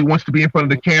 Everybody wants to be in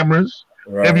front of the cameras.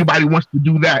 Right. Everybody wants to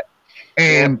do that.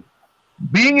 And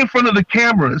being in front of the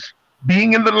cameras,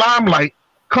 being in the limelight,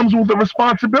 comes with a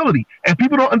responsibility. And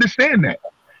people don't understand that.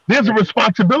 There's a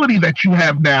responsibility that you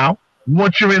have now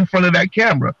once you're in front of that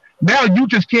camera. Now you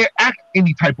just can't act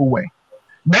any type of way.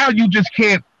 Now you just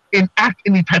can't enact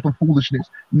any type of foolishness.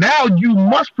 Now you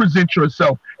must present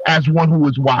yourself as one who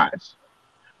is wise,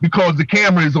 because the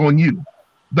camera is on you.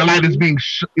 The light is being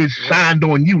shined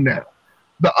on you now.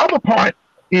 The other part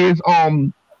is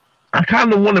I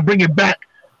kind of want to bring it back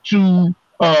to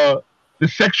the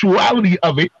sexuality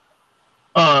of it,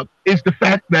 is the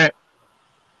fact that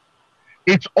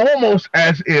it's almost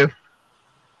as if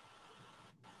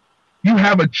you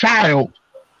have a child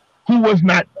who was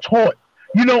not taught.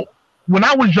 You know, when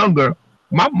I was younger,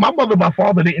 my mother and my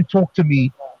father didn't talk to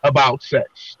me about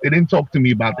sex. They didn't talk to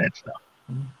me about that stuff.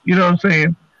 You know what I'm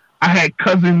saying? I had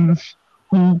cousins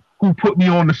who put me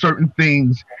on to certain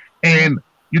things. And,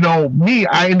 you know,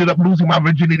 I ended up losing my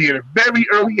virginity at a very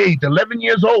early age, 11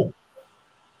 years old.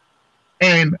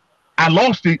 And I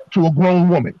lost it to a grown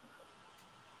woman,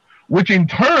 which in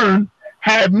turn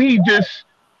had me just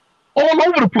all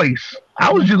over the place.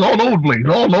 I was just all over the place,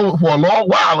 all over for a long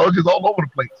while. I was just all over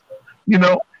the place, you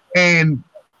know, and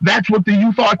that's what the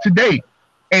youth are today.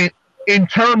 And in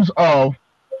terms of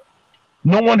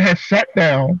no one has sat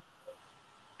down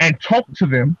and talked to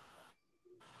them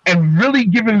and really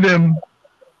given them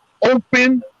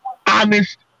open,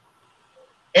 honest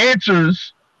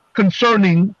answers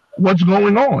concerning what's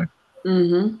going on.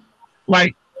 Mm-hmm.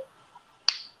 Like,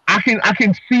 I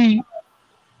can see.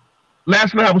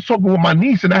 Last night I was talking with my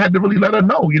niece, and I had to really let her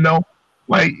know,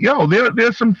 like, yo,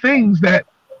 there's some things that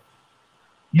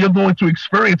you're going to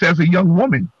experience as a young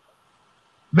woman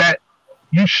that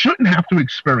you shouldn't have to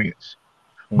experience.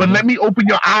 Mm-hmm. But let me open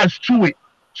your eyes to it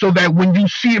so that when you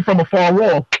see it from afar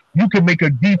off, you can make a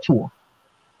detour,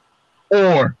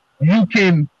 or you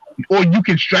can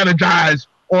strategize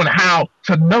on how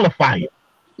to nullify it.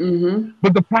 Mm-hmm.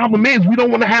 But the problem is we don't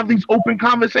want to have these open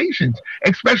conversations,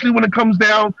 especially when it comes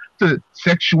down to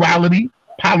sexuality,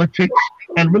 politics,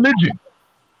 and religion.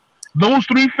 Those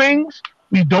three things,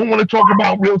 we don't want to talk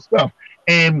about real stuff.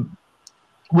 And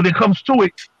when it comes to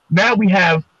it, now we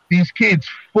have these kids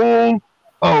full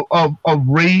of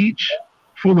rage,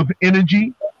 full of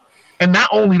energy. And not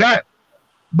only that,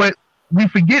 but we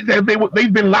forget that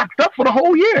they've been locked up for the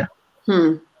whole year.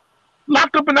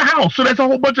 Locked up in the house. So there's a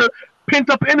whole bunch of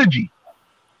pent-up energy.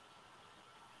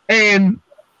 And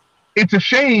it's a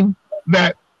shame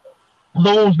that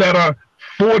those that are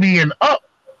 40 and up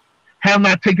have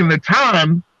not taken the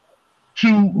time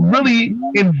to really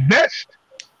invest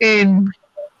in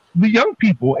the young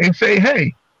people and say,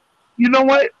 hey, you know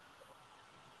what?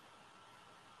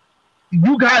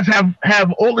 You guys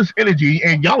have all this energy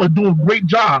and y'all are doing a great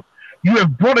job. You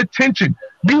have brought attention.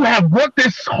 You have brought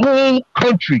this whole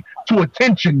country to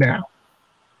attention now.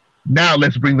 Now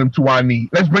let's bring them to our knees.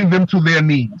 Let's bring them to their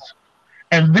knees.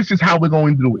 And this is how we're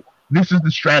going to do it. This is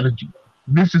the strategy.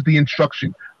 This is the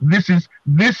instruction. This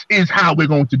is how we're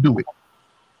going to do it.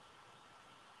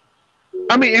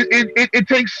 I mean, it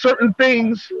takes certain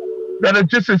things that are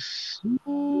just as...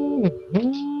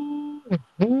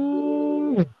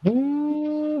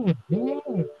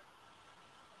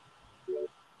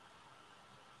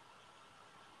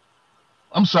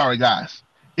 I'm sorry, guys.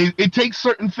 It takes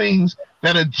certain things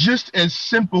that are just as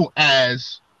simple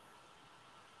as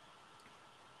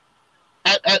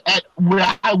at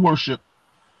where I worship,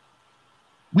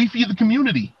 we feed the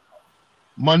community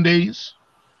Mondays,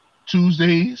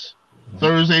 Tuesdays,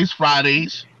 Thursdays,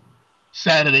 Fridays,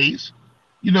 Saturdays,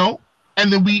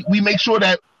 and then we make sure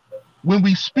that when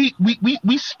we speak,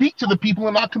 we speak to the people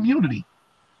in our community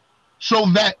so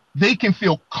that they can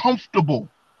feel comfortable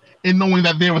in knowing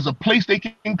that there is a place they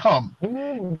can come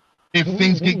if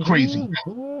things get crazy.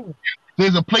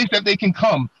 There's a place that they can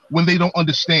come when they don't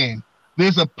understand.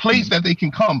 There's a place that they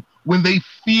can come when they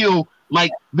feel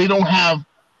like they don't have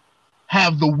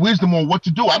the wisdom on what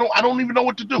to do. I don't even know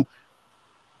what to do.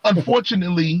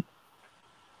 Unfortunately,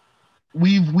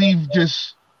 we've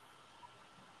just,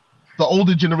 the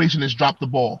older generation has dropped the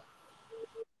ball.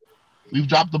 We've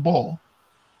dropped the ball.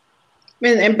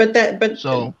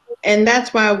 And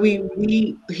that's why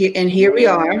we here we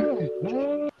are.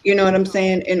 You know what I'm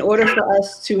saying? In order for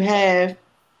us to have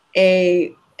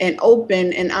an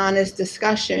open and honest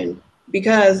discussion,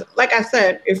 because like I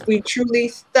said, if we truly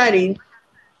study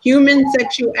human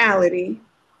sexuality,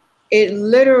 it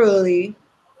literally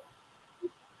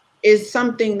is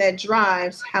something that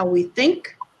drives how we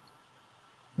think,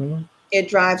 it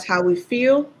drives how we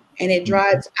feel, and it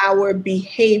drives our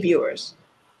behaviors.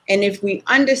 And if we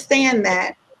understand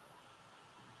that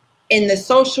in the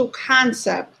social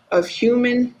concept of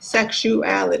human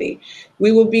sexuality,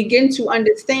 we will begin to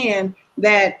understand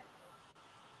that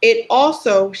it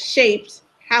also shapes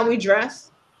how we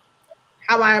dress,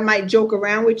 how I might joke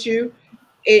around with you.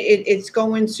 It's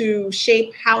going to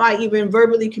shape how I even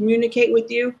verbally communicate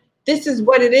with you. This is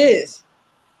what it is.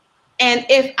 And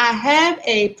if I have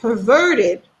a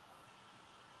perverted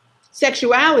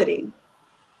sexuality,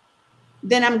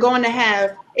 then I'm going to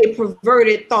have a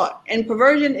perverted thought. And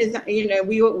perversion is,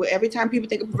 every time people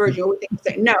think of perversion, you always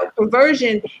think, no,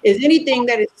 perversion is anything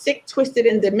that is sick, twisted,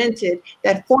 and demented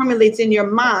that formulates in your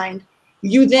mind.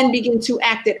 You then begin to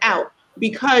act it out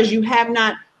because you have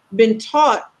not been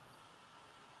taught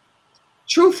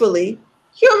truthfully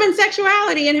human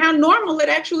sexuality and how normal it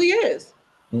actually is.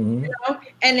 And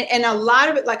a lot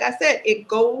of it, like I said, it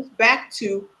goes back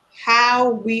to how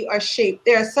we are shaped.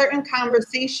 There are certain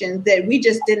conversations that we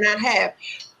just did not have.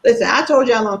 Listen, I told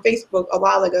y'all on Facebook a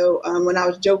while ago when I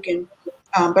was joking,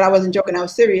 but I wasn't joking, I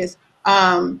was serious.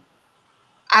 I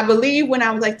believe when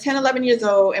I was like 10, 11 years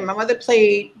old and my mother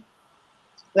played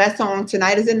that song,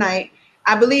 Tonight is the Night,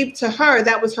 I believe to her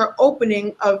that was her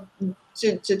opening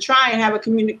to try and have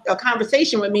a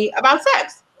conversation with me about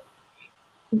sex.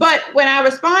 But when I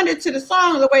responded to the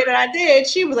song the way that I did,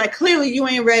 she was like, clearly you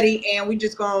ain't ready, and we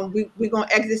gonna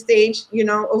exit stage,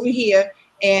 over here,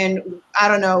 and I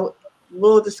don't know,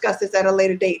 we'll discuss this at a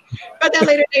later date. But that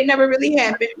later date never really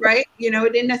happened, right?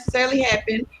 It didn't necessarily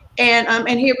happen,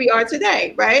 and here we are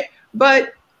today, right?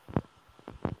 But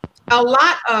a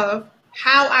lot of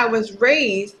how I was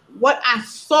raised, what I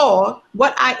saw,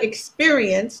 what I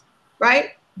experienced,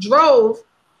 right, drove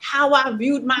how I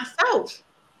viewed myself.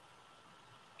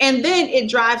 And then it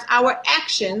drives our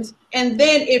actions, and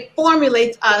then it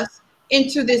formulates us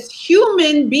into this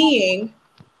human being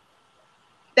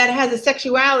that has a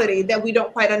sexuality that we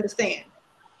don't quite understand.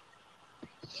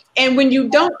 And when you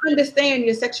don't understand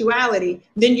your sexuality,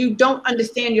 then you don't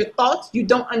understand your thoughts, you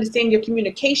don't understand your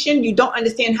communication, you don't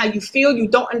understand how you feel, you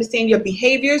don't understand your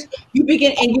behaviors. You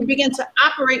begin to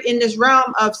operate in this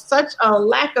realm of such a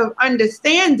lack of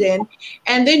understanding,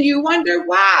 and then you wonder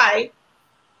why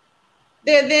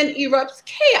there then erupts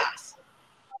chaos.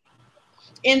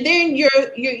 And then your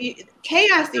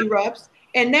chaos erupts,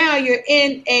 and now you're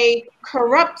in a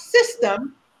corrupt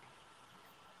system,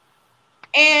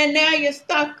 and now you're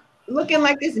stuck looking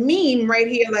like this meme right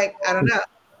here, like, I don't know,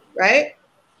 right?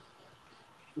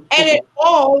 And it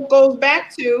all goes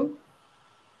back to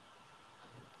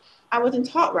I wasn't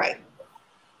taught right.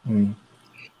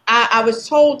 I was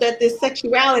told that this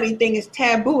sexuality thing is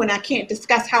taboo, and I can't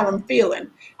discuss how I'm feeling.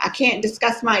 I can't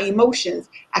discuss my emotions.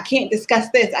 I can't discuss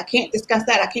this. I can't discuss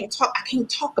that. I can't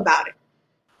talk about it.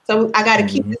 So I got to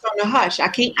keep this on the hush. I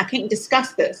can't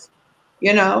discuss this,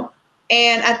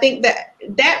 And I think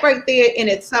that right there in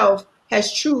itself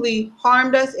has truly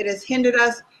harmed us. It has hindered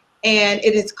us, and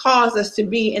it has caused us to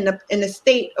be in the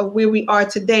state of where we are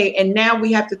today. And now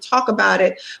we have to talk about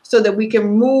it so that we can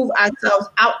move ourselves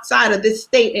outside of this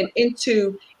state and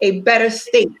into a better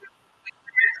state,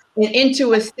 and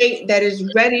into a state that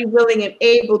is ready, willing, and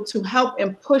able to help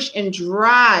and push and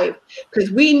drive,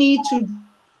 because we need to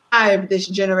drive this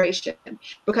generation.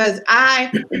 Because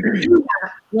I do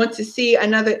not want to see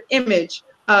another image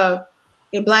of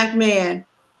a Black man,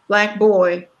 Black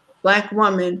boy, Black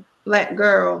woman, Black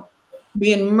girl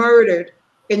being murdered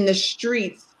in the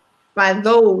streets by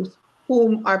those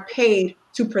whom are paid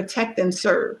to protect and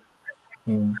serve.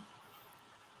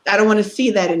 I don't want to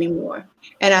see that anymore.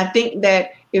 And I think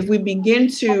that if we begin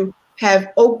to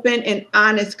have open and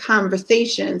honest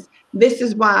conversations, this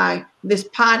is why this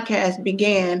podcast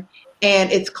began,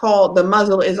 and it's called The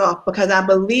Muzzle is Off, because I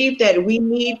believe that we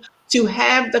need to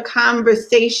have the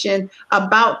conversation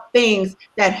about things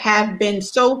that have been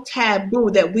so taboo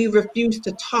that we refuse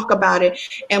to talk about it.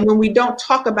 And when we don't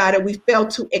talk about it, we fail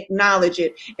to acknowledge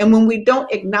it. And when we don't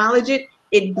acknowledge it,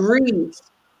 it breeds.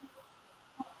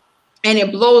 And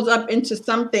it blows up into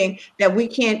something that we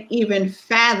can't even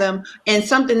fathom, and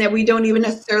something that we don't even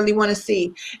necessarily want to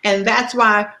see. And that's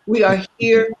why we are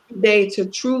here today, to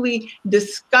truly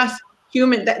discuss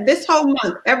this whole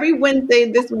month, every Wednesday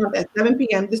this month at 7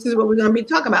 p.m. This is what we're going to be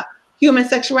talking about: human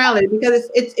sexuality, because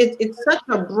it's such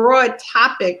a broad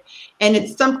topic, and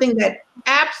it's something that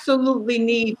absolutely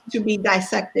needs to be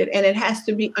dissected, and it has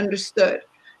to be understood,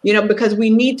 because we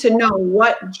need to know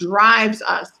what drives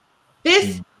us.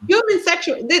 This human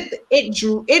sexual,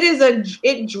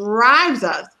 it drives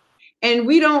us, and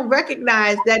we don't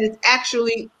recognize that it's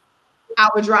actually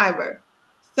our driver.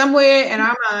 Somewhere in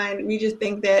our mind, we just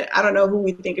think that, I don't know who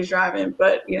we think is driving,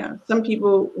 but some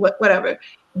people, whatever.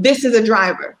 This is a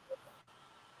driver,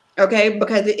 okay?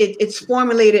 Because it's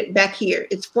formulated back here.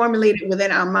 It's formulated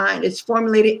within our mind. It's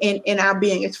formulated in our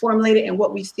being. It's formulated in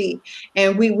what we see.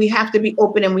 And we have to be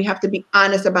open, and we have to be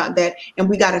honest about that. And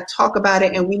we got to talk about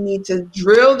it, and we need to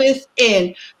drill this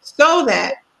in so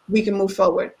that we can move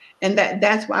forward. And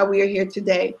that's why we are here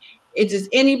today. Does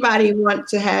anybody want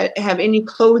to have any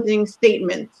closing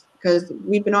statements? Because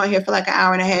we've been on here for like an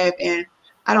hour and a half, and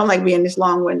I don't like being this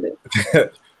long-winded.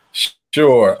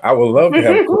 Sure. I would love to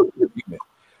have a closing statement.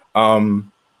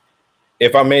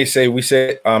 If I may say, we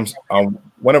said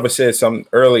one of us said something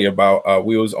earlier about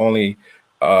we was only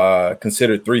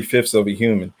considered 3/5 of a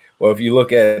human. Well, if you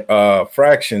look at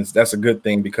fractions, that's a good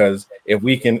thing, because if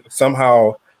we can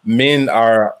somehow mend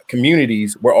our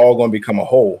communities, we're all going to become a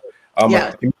whole.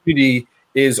 A community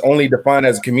is only defined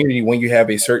as a community when you have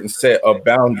a certain set of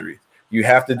boundaries. You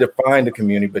have to define the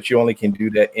community, but you only can do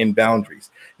that in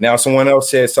boundaries. Now, someone else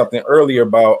said something earlier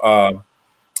about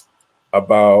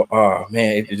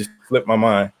it just slipped my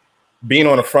mind. Being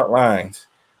on the front lines.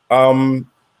 In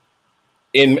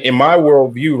my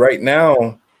worldview right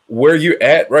now, where you're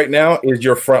at right now is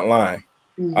your front line.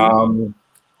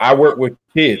 I work with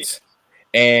kids,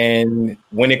 and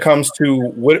when it comes to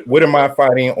what am I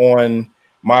fighting on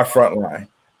my front line?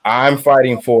 I'm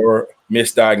fighting for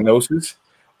misdiagnosis,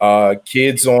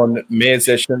 kids on meds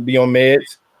that shouldn't be on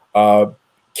meds.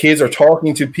 Kids are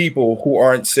talking to people who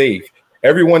aren't safe.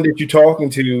 Everyone that you're talking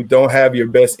to don't have your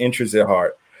best interests at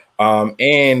heart.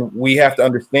 And we have to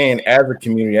understand as a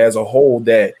community, as a whole,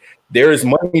 that there is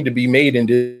money to be made in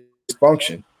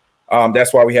dysfunction.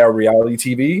 That's why we have reality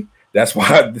TV. That's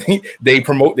why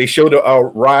they show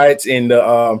the riots in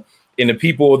the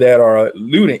people that are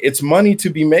looting. It's money to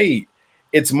be made.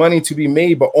 It's money to be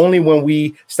made, but only when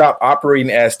we stop operating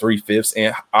as 3/5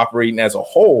 and operating as a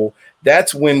whole.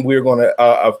 That's when we're going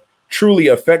to truly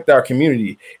affect our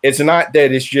community. It's not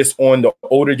that it's just on the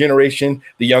older generation,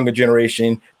 the younger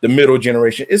generation, the middle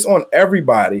generation. It's on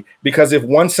everybody, because if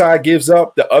one side gives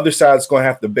up, the other side is going to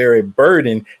have to bear a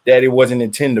burden that it wasn't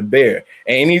intended to bear.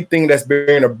 And anything that's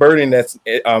bearing a burden that's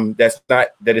not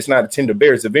intended to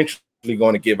bear is eventually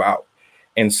going to give out.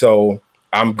 And so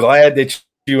I'm glad that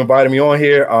you invited me on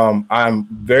here. I'm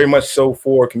very much so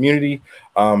for community.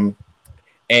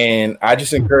 And I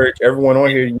just encourage everyone on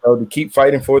here, to keep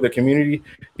fighting for the community,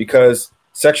 because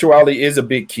sexuality is a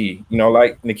big key.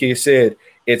 Like Nakia said,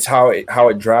 it's how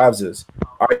it drives us.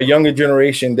 Our younger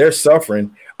generation, they're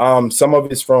suffering. Some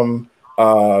of it's from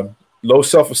low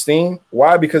self-esteem.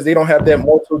 Why? Because they don't have that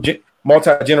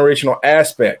multi-generational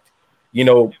aspect.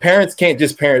 Parents can't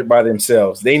just parent by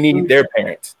themselves. They need their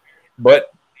parents.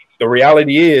 But the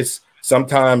reality is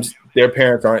sometimes their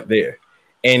parents aren't there.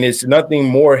 And it's nothing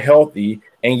more healthy.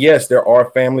 And yes, there are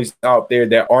families out there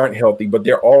that aren't healthy, but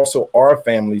there also are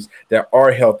families that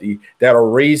are healthy, that are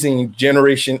raising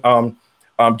generational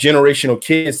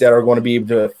kids that are going to be able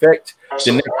to affect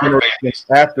the next generation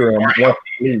after them. That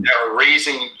are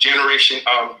raising generational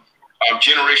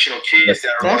kids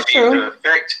that are going to be able to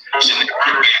affect the next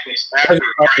generation after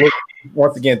them.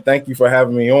 Once again, thank you for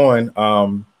having me on.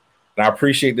 And I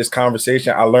appreciate this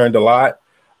conversation. I learned a lot.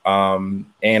 And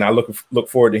I look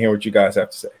forward to hearing what you guys have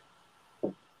to say.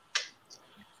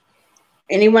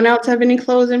 Anyone else have any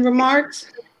closing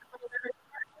remarks?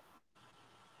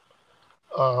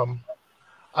 The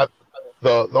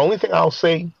only thing I'll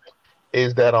say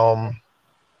is that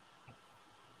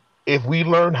if we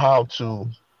learn how to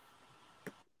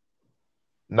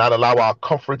not allow our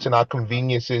comforts and our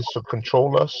conveniences to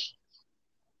control us,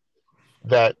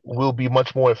 that we'll be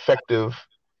much more effective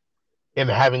in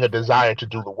having a desire to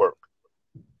do the work.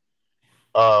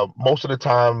 Most of the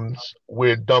times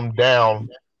we're dumbed down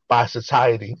by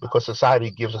society, because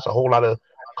society gives us a whole lot of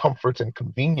comforts and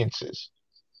conveniences,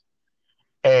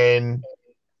 and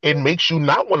it makes you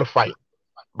not want to fight,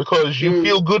 because you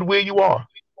feel good where you are.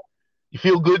 You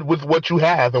feel good with what you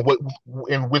have and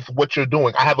with what you're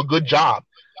doing. I have a good job.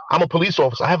 I'm a police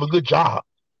officer. I have a good job.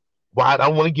 Why? I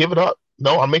don't want to give it up.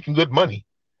 No, I'm making good money.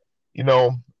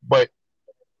 But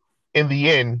in the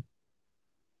end,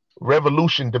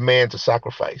 revolution demands a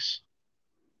sacrifice.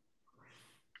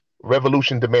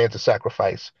 Revolution demands a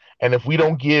sacrifice. And if we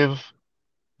don't give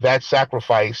that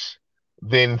sacrifice,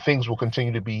 then things will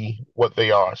continue to be what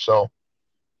they are. So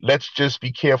let's just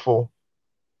be careful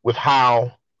with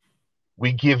how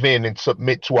we give in and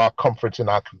submit to our comforts and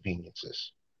our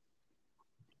conveniences.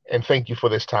 And thank you for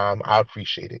this time. I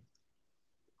appreciate it.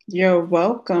 You're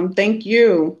welcome. Thank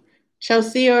you.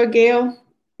 Chelsea or Gail,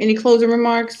 any closing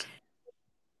remarks?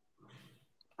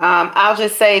 I'll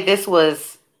just say this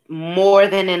was more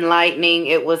than enlightening.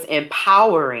 It was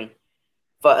empowering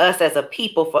for us as a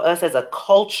people, for us as a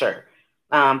culture.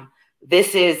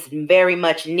 This is very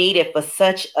much needed for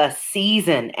such a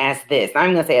season as this.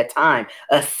 I'm going to say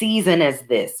a season as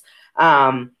this.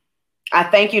 I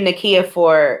thank you, Nakia,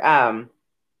 for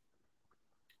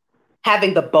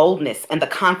having the boldness and the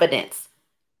confidence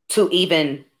to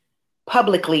even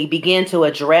publicly begin to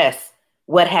address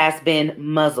what has been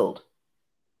muzzled.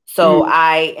 So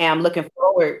I am looking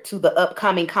forward to the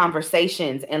upcoming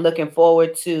conversations and looking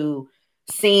forward to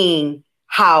seeing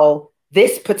how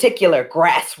this particular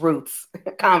grassroots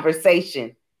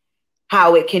conversation,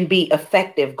 how it can be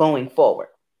effective going forward.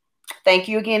 Thank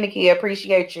you again, Nakia.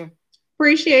 Appreciate you.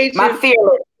 Appreciate you. My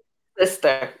fearless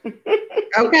sister.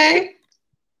 Okay.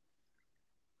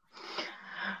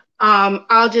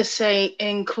 I'll just say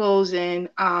in closing,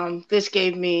 this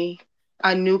gave me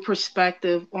a new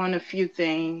perspective on a few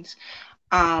things.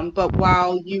 But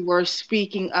while you were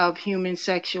speaking of human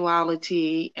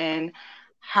sexuality and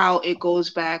how it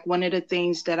goes back, one of the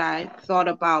things that I thought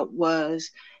about was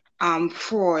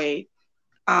Freud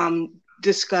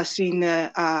discussing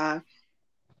the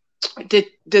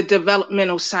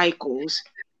developmental cycles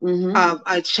of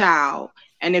a child.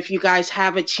 And if you guys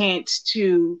have a chance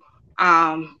to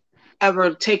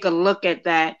ever take a look at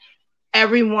that,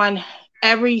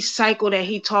 every cycle that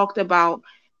he talked about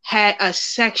had a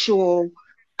sexual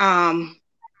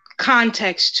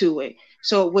context to it.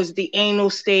 So it was the anal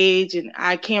stage, and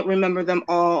I can't remember them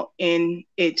all in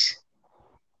its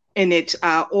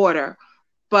order,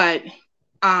 but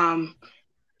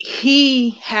he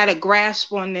had a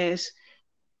grasp on this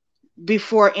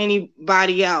before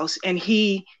anybody else, and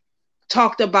he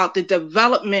talked about the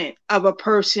development of a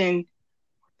person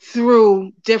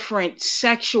through different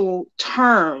sexual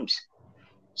terms.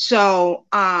 So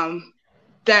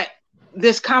that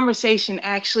this conversation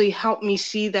actually helped me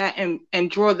see that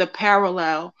and draw the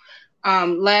parallel.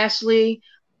 Lastly,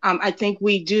 I think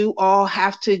we do all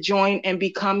have to join and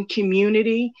become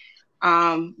community.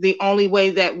 The only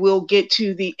way that we'll get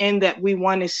to the end that we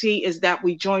want to see is that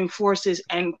we join forces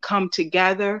and come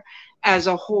together as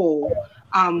a whole.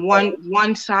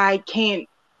 One side can't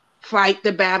fight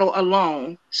the battle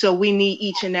alone, so we need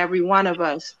each and every one of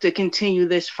us to continue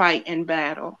this fight and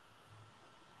battle.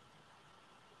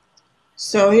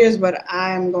 So here's what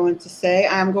I'm going to say.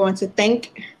 I'm going to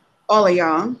thank all of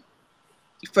y'all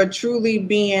for truly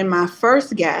being my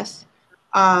first guest,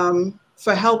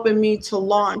 for helping me to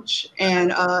launch and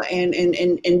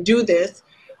do this.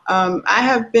 I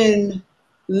have been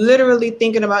literally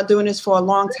thinking about doing this for a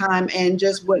long time and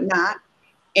just would not.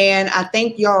 And I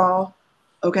thank y'all.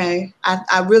 Okay.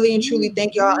 I really and truly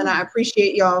thank y'all, and I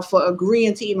appreciate y'all for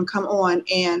agreeing to even come on.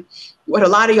 And what a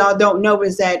lot of y'all don't know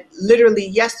is that literally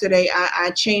yesterday I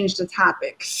changed the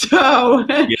topic. So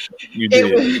you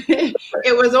did.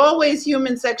 it was always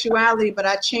human sexuality, but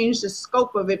I changed the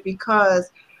scope of it because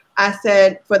I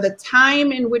said, for the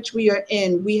time in which we are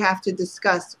in, we have to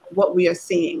discuss what we are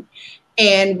seeing,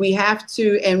 and we have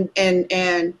to, and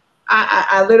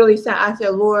I literally said, I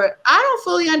said, Lord, I don't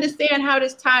fully understand how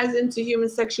this ties into human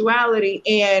sexuality.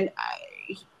 And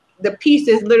the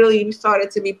pieces literally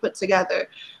started to be put together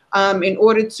in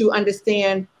order to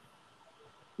understand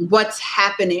what's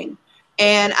happening.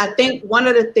 And I think one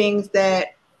of the things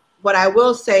that, what I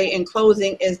will say in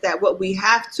closing is that what we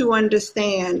have to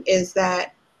understand is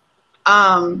that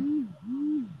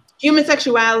human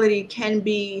sexuality can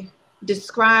be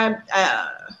described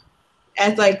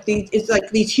as like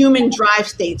these human drive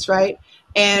states, right?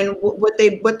 And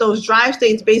what those drive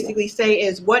states basically say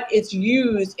is what is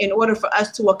used in order for us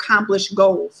to accomplish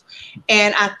goals.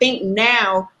 And I think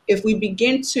now, if we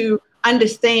begin to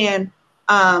understand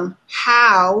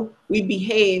how we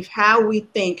behave, how we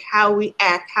think, how we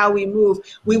act, how we move,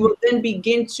 we will then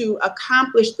begin to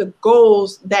accomplish the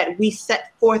goals that we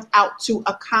set forth out to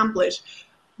accomplish.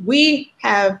 We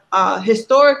have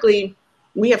historically,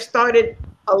 we have started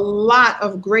a lot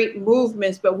of great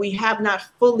movements, but we have not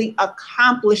fully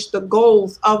accomplished the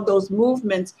goals of those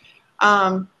movements.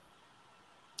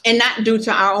 And not due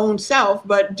to our own self,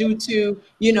 but due to,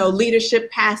 leadership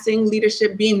passing,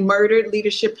 leadership being murdered,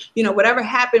 leadership, whatever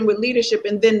happened with leadership.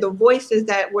 And then the voices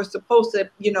that were supposed to,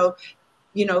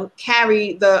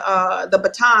 carry the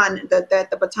baton, that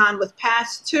the baton was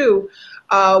passed to,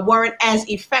 weren't as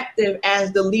effective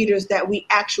as the leaders that we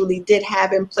actually did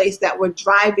have in place that were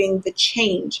driving the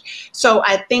change. So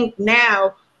I think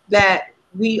now that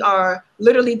we are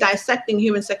literally dissecting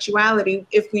human sexuality,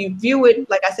 if we view it,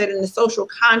 like I said, in the social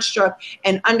construct,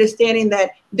 and understanding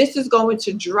that this is going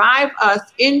to drive us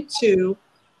into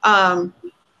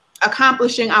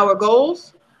accomplishing our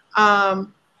goals.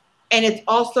 And it's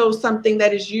also something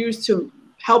that is used to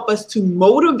help us, to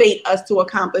motivate us to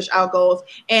accomplish our goals,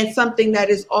 and something that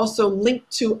is also linked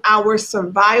to our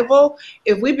survival.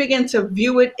 If we begin to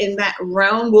view it in that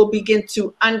realm, we'll begin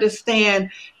to understand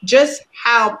just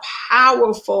how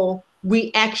powerful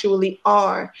we actually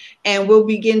are. And we'll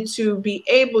begin to be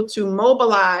able to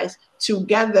mobilize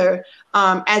together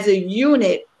as a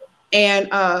unit and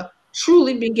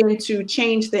truly begin to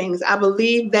change things. I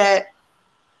believe that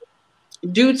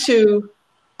due to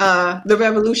the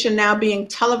revolution now being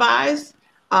televised,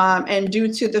 and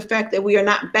due to the fact that we are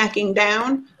not backing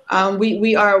down,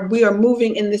 we are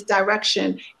moving in this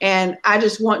direction. And I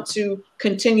just want to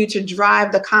continue to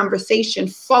drive the conversation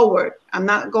forward. I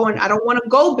don't want to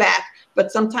go back, but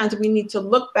sometimes we need to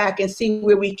look back and see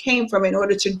where we came from in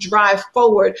order to drive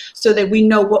forward, so that we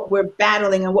know what we're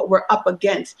battling and what we're up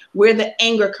against, where the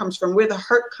anger comes from, where the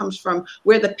hurt comes from,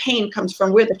 where the pain comes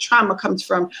from, where the trauma comes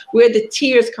from, where the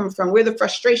tears come from, where the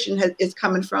frustration is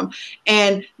coming from.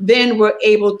 And then we're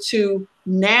able to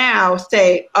now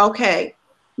say, okay,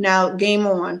 now game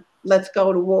on. Let's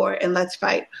go to war and let's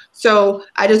fight. So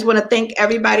I just want to thank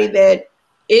everybody that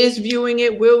is viewing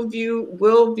it, will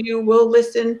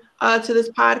listen to this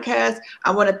podcast.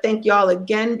 I want to thank y'all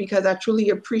again because I truly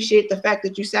appreciate the fact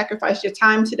that you sacrificed your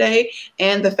time today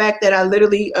and the fact that I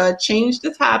literally changed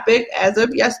the topic as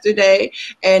of yesterday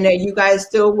and that you guys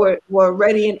still were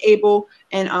ready and able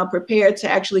and prepared to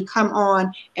actually come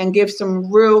on and give some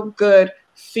real good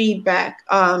feedback.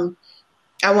 I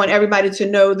want everybody to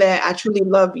know that I truly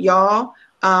love y'all.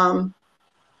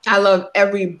 I love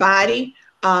everybody.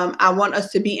 I want us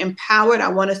to be empowered. I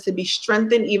want us to be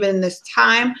strengthened even in this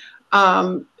time.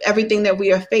 Everything that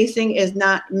we are facing is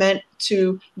not meant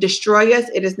to destroy us.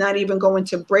 It is not even going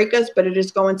to break us, but it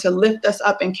is going to lift us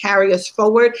up and carry us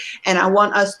forward. And I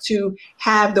want us to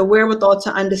have the wherewithal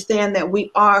to understand that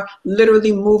we are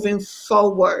literally moving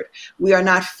forward. We are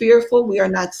not fearful. We are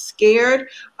not scared.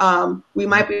 We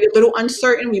might be a little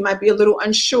uncertain. We might be a little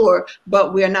unsure,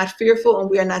 but we are not fearful and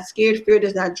we are not scared. Fear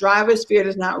does not drive us. Fear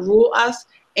does not rule us.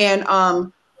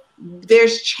 And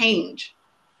there's change.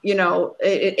 You know,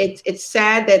 it's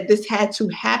sad that this had to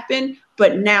happen,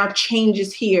 but now change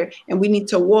is here and we need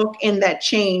to walk in that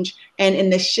change and in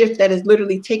the shift that is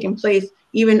literally taking place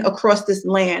even across this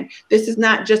land. This is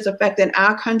not just affecting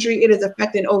our country. It is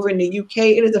affecting over in the UK.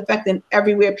 It is affecting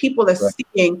everywhere. People are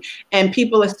seeing and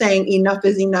people are saying enough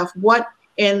is enough. What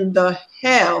in the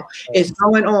hell is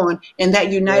going on in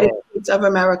that United States of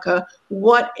America?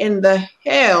 What in the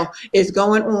hell is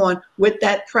going on with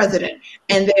that president?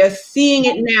 And they're seeing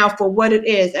it now for what it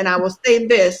is. And I will say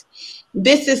this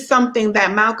is something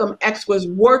that Malcolm X was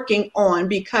working on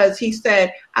because he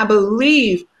said, I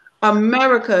believe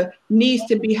America needs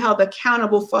to be held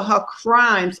accountable for her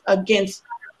crimes against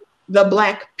the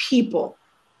Black people.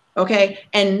 Okay.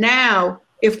 And now,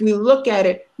 if we look at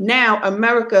it, now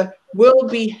America will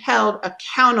be held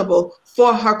accountable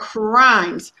for her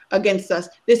crimes against us.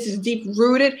 This is deep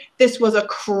rooted. This was a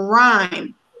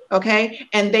crime. Okay.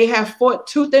 And they have fought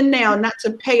tooth and nail not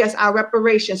to pay us our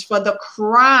reparations for the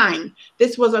crime.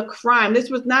 This was a crime. This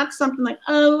was not something like,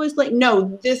 oh, it's like,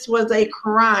 no, this was a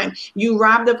crime. You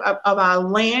robbed of our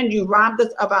land. You robbed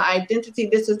us of our identity.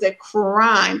 This is a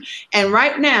crime. And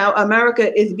right now,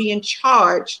 America is being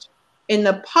charged in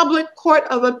the public court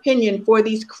of opinion for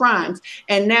these crimes.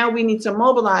 And now we need to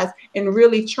mobilize and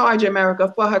really charge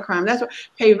America for her crime. That's what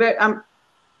I'm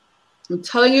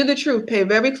telling you the truth. Pay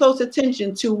very close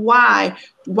attention to why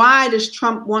does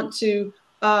Trump want to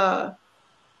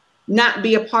not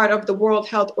be a part of the World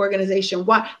Health Organization?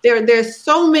 Why there's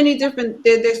so many different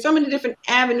there's so many different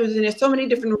avenues and there's so many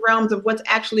different realms of what's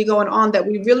actually going on that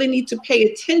we really need to pay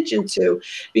attention to,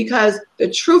 because the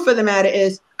truth of the matter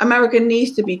is America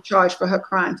needs to be charged for her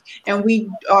crimes, and we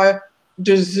are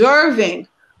deserving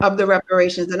of the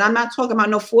reparations. And I'm not talking about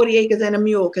no 40 acres and a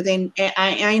mule, because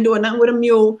I ain't doing nothing with a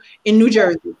mule in New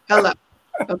Jersey. Hello.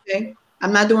 Okay.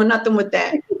 I'm not doing nothing with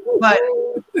that. But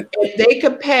if they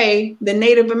could pay the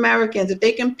Native Americans, if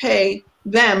they can pay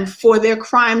them for their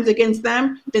crimes against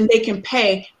them, then they can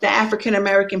pay the African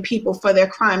American people for their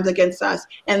crimes against us.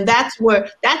 And that's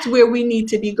where we need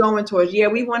to be going towards. Yeah,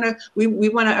 we want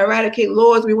to eradicate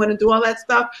laws, we want to do all that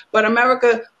stuff, but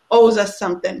America owes us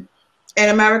something. And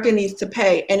America needs to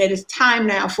pay. And it is time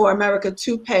now for America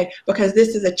to pay, because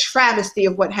this is a travesty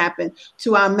of what happened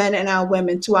to our men and our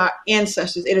women, to our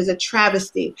ancestors. It is a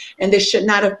travesty. And this should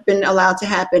not have been allowed to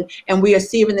happen. And we are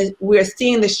seeing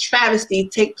this travesty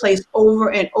take place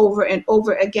over and over and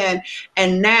over again.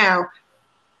 And now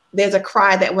there's a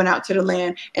cry that went out to the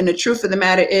land. And the truth of the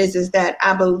matter is that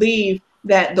I believe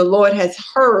that the Lord has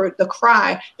heard the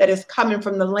cry that is coming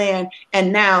from the land,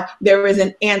 and now there is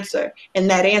an answer, and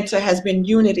that answer has been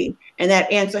unity, and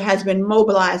that answer has been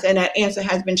mobilized, and that answer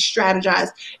has been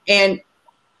strategized. And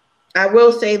I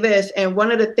will say this, and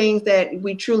one of the things that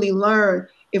we truly learn,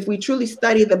 if we truly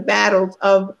study the battles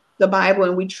of the Bible,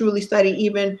 and we truly study,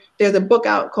 even there's a book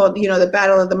out called, The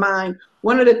Battle of the Mind.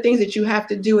 One of the things that you have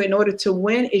to do in order to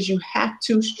win is you have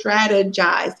to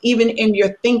strategize, even in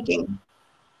your thinking.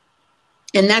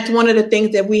 And that's one of the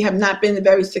things that we have not been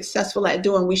very successful at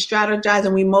doing. We strategize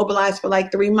and we mobilize for like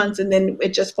 3 months, and then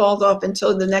it just falls off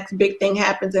until the next big thing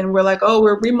happens. And we're like, oh,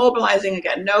 we're remobilizing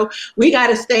again. No, we got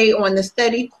to stay on the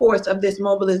steady course of this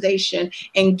mobilization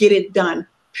and get it done,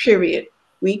 period.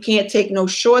 We can't take no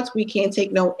shorts. We can't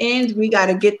take no ends. We got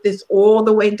to get this all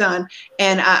the way done.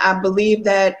 And I believe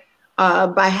that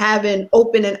by having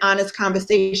open and honest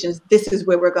conversations, this is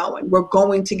where we're going. We're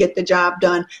going to get the job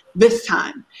done this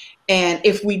time. And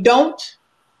if we don't,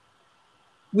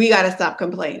 we got to stop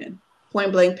complaining.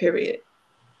 Point blank, period.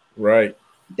 Right.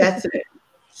 That's it.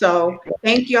 So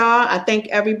thank y'all. I thank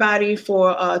everybody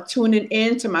for tuning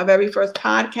in to my very first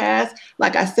podcast.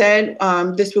 Like I said,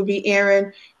 this will be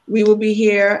airing We will be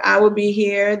here. I will be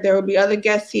here. There will be other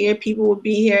guests here. People will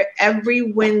be here every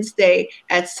Wednesday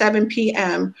at 7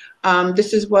 p.m.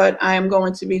 This is what I am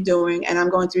going to be doing, and I'm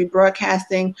going to be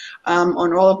broadcasting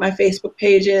on all of my Facebook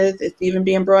pages. It's even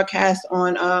being broadcast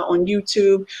on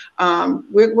YouTube.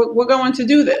 We're going to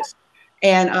do this,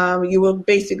 and you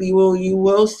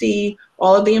will see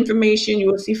all of the information.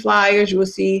 You will see flyers. You will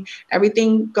see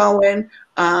everything going.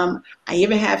 I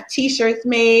even have T-shirts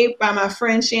made by my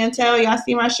friend Chantel. Y'all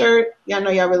see my shirt? Y'all know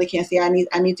y'all really can't see. I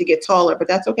need to get taller, but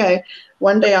that's okay.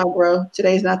 One day I'll grow.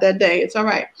 Today's not that day. It's all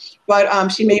right. But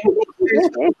she made me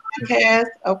T-shirts for the podcast.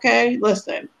 Okay,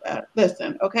 listen.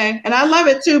 Okay, and I love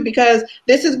it too because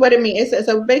this is what it means.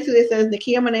 So basically, it says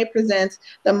Nakia Monet presents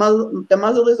the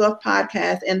Muzzle is Off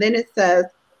podcast, and then it says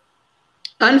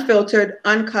unfiltered,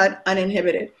 uncut,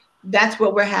 uninhibited. That's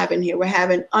what we're having here. We're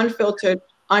having unfiltered,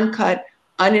 uncut,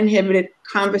 uninhibited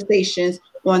conversations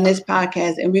on this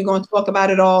podcast, and we're going to talk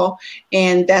about it all,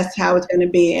 and that's how it's going to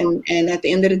be. And at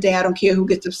the end of the day, I don't care who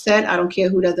gets upset. I don't care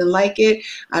who doesn't like it.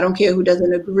 I don't care who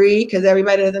doesn't agree, because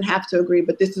everybody doesn't have to agree,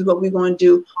 but this is what we're going to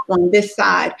do on this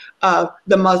side of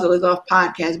the Muzzle is Off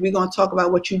podcast. We're going to talk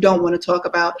about what you don't want to talk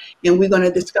about, and we're going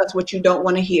to discuss what you don't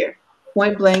want to hear.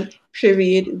 Point blank,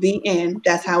 period, the end.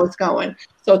 That's how it's going.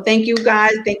 So thank you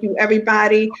guys. Thank you,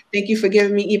 everybody. Thank you for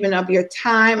giving me even of your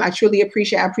time. I truly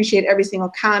appreciate every single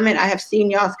comment. I have seen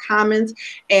y'all's comments,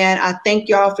 and I thank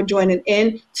y'all for joining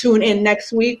in. Tune in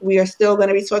next week. We are still going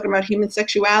to be talking about human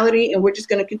sexuality, and we're just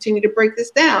going to continue to break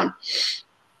this down.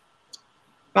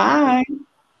 Bye.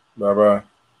 Bye-bye.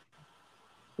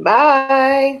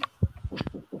 Bye.